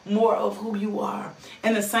understand more of who you are.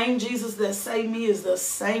 And the same Jesus that saved me is the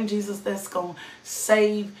same Jesus that's going to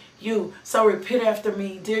save you. So repeat after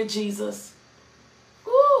me. Dear Jesus,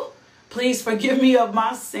 please forgive me of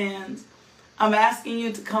my sins. I'm asking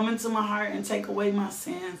you to come into my heart and take away my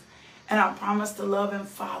sins. And I promise to love and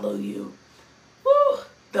follow you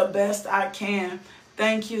the best I can.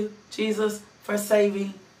 Thank you, Jesus, for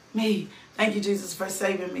saving me. Thank you, Jesus, for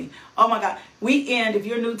saving me. Oh, my God. We end, if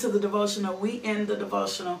you're new to the devotional, we end the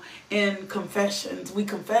devotional in confessions. We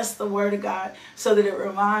confess the word of God so that it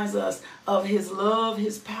reminds us of his love,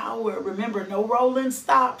 his power. Remember, no rolling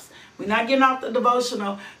stops. We're not getting off the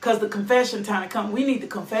devotional because the confession time to come. We need the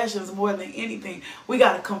confessions more than anything. We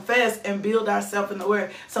got to confess and build ourselves in the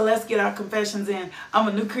word. So let's get our confessions in. I'm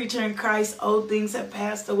a new creature in Christ. Old things have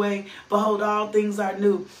passed away. Behold, all things are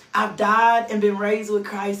new. I've died and been raised with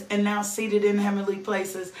Christ and now seated in heavenly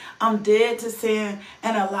places. I'm dead to sin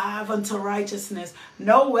and alive unto righteousness.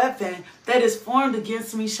 No weapon that is formed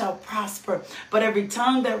against me shall prosper, but every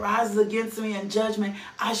tongue that rises against me in judgment,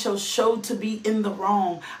 I shall show to be in the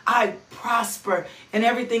wrong. I prosper in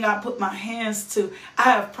everything I put my hands to. I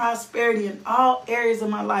have prosperity in all areas of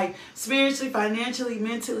my life, spiritually, financially,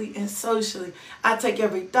 mentally, and socially. I take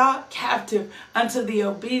every thought captive unto the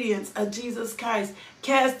obedience of Jesus Christ,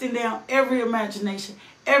 casting down every imagination,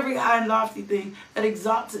 every high and lofty thing that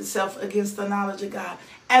exalts itself against the knowledge of God.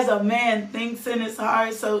 As a man thinks in his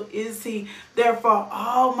heart, so is he. Therefore,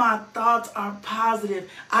 all my thoughts are positive.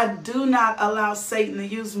 I do not allow Satan to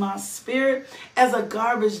use my spirit as a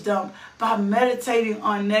garbage dump by meditating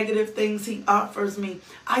on negative things he offers me.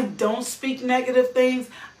 I don't speak negative things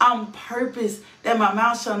on purpose, that my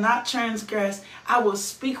mouth shall not transgress. I will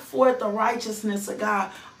speak forth the righteousness of God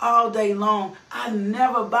all day long. I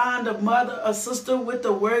never bind a mother or sister with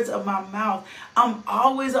the words of my mouth. I'm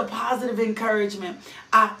always a positive encouragement.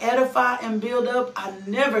 I edify and build up. I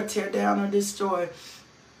never tear down or destroy.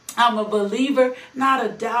 I'm a believer, not a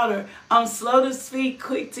doubter. I'm slow to speak,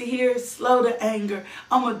 quick to hear, slow to anger.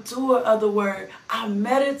 I'm a doer of the word. I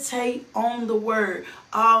meditate on the word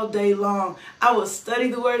all day long. I will study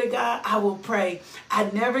the word of God. I will pray. I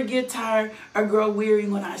never get tired or grow weary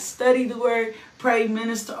when I study the word, pray,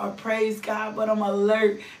 minister, or praise God, but I'm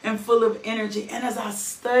alert and full of energy. And as I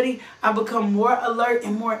study, I become more alert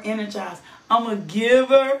and more energized. I'm a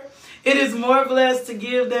giver It is more blessed to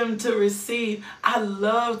give than to receive. I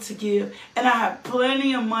love to give, and I have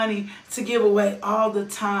plenty of money to give away all the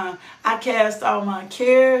time. I cast all my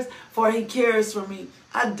cares, for he cares for me.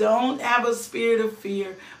 I don't have a spirit of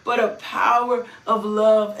fear, but a power of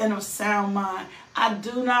love and of sound mind. I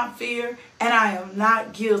do not fear, and I am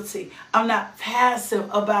not guilty. I'm not passive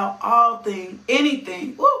about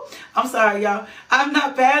anything. Woo, I'm sorry, y'all. I'm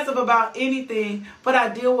not passive about anything, but I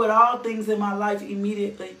deal with all things in my life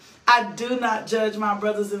immediately. I do not judge my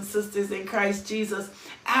brothers and sisters in Christ Jesus.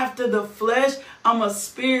 After the flesh, I'm a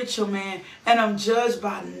spiritual man, and I'm judged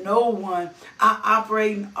by no one. I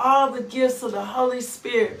operate in all the gifts of the Holy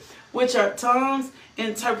Spirit, which are tongues,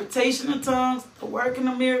 interpretation of tongues, the working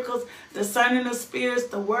of miracles, discerning of spirits,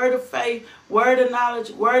 the word of faith, word of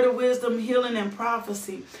knowledge, word of wisdom, healing, and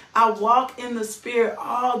prophecy. I walk in the Spirit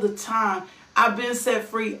all the time. I've been set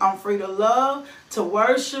free. I'm free to love, to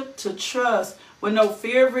worship, to trust, with no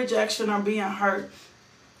fear of rejection or being hurt.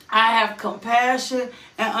 I have compassion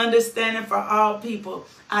and understanding for all people.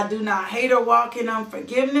 I do not hate or walk in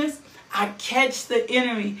unforgiveness. I catch the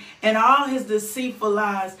enemy and all his deceitful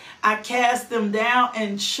lies. I cast them down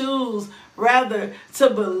and choose rather to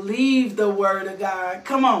believe the word of God.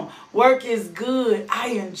 Come on. Work is good. I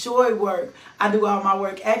enjoy work. I do all my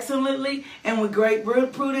work excellently and with great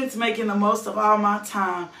prudence, making the most of all my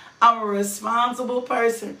time. I'm a responsible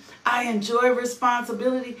person. I enjoy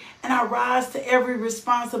responsibility, and I rise to every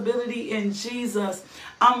responsibility in Jesus.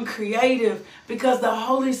 I'm creative because the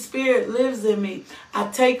Holy Spirit lives in me. I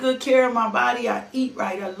take good care of my body. I eat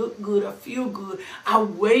right. I look good. I feel good. I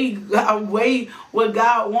weigh what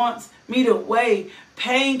God wants me to weigh.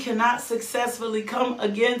 Pain cannot successfully come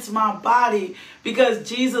against my body because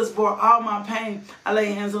Jesus bore all my pain. I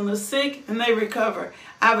lay hands on the sick and they recover.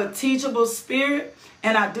 I have a teachable spirit,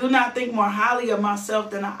 and I do not think more highly of myself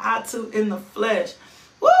than I ought to in the flesh.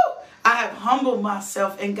 Woo! I have humbled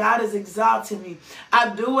myself, and God has exalted me. I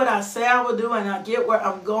do what I say I will do, and I get where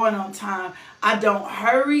I'm going on time. I don't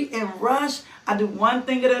hurry and rush. I do one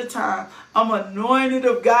thing at a time. I'm anointed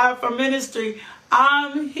of God for ministry.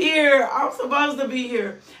 I'm here. I'm supposed to be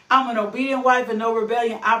here. I'm an obedient wife, and no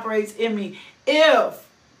rebellion operates in me. If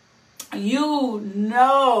you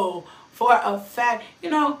know for a fact,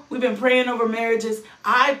 we've been praying over marriages.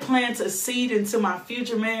 I plan to seed into my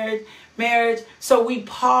future marriage. So we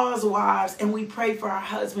pause, wives, and we pray for our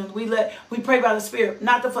husbands. We pray by the Spirit,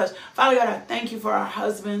 not the flesh. Father God, I thank you for our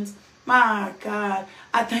husbands. My God,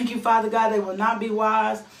 I thank you, Father God, they will not be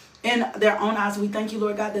wise in their own eyes. We thank you,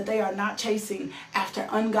 Lord God, that they are not chasing after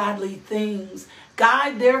ungodly things.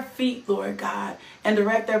 Guide their feet, Lord God, and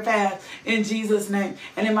direct their path in Jesus' name.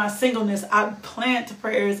 And in my singleness, I plant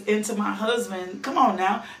prayers into my husband. Come on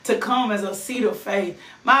now, to come as a seed of faith.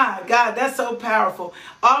 My God, that's so powerful.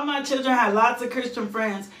 All my children had lots of Christian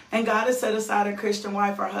friends, and God has set aside a Christian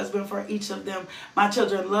wife or husband for each of them. My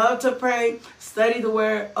children love to pray, study the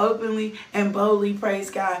word openly, and boldly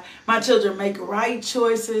praise God. My children make right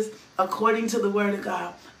choices according to the word of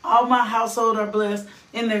God. All my household are blessed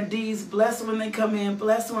in their deeds, blessed when they come in,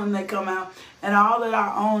 blessed when they come out, and all that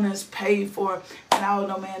I own is paid for. And I owe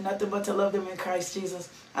no man nothing but to love them in Christ Jesus.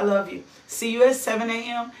 I love you. See you at 7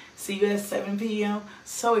 a.m. See you at 7 p.m.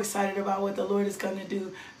 So excited about what the Lord is going to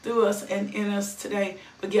do through us and in us today.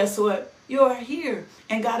 But guess what? You are here,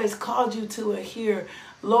 and God has called you to a here.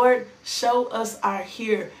 Lord, show us our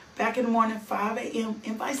here. Back in the morning, 5 a.m.,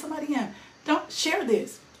 invite somebody in. Don't share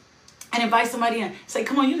this. And invite somebody in. Say,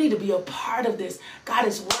 come on, you need to be a part of this. God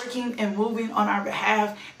is working and moving on our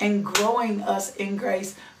behalf and growing us in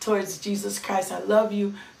grace towards Jesus Christ. I love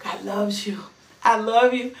you. God loves you. I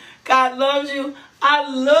love you. God loves you. I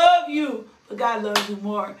love you. But God loves you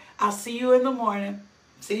more. I'll see you in the morning.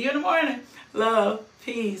 See you in the morning. Love,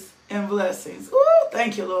 peace, and blessings. Woo,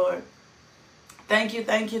 thank you, Lord. Thank you,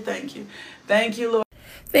 thank you, thank you. Thank you, Lord.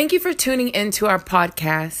 Thank you for tuning into our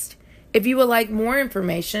podcast. If you would like more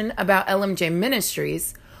information about LMJ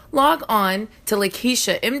Ministries, log on to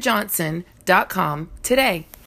LakeishaMJohnson.com today.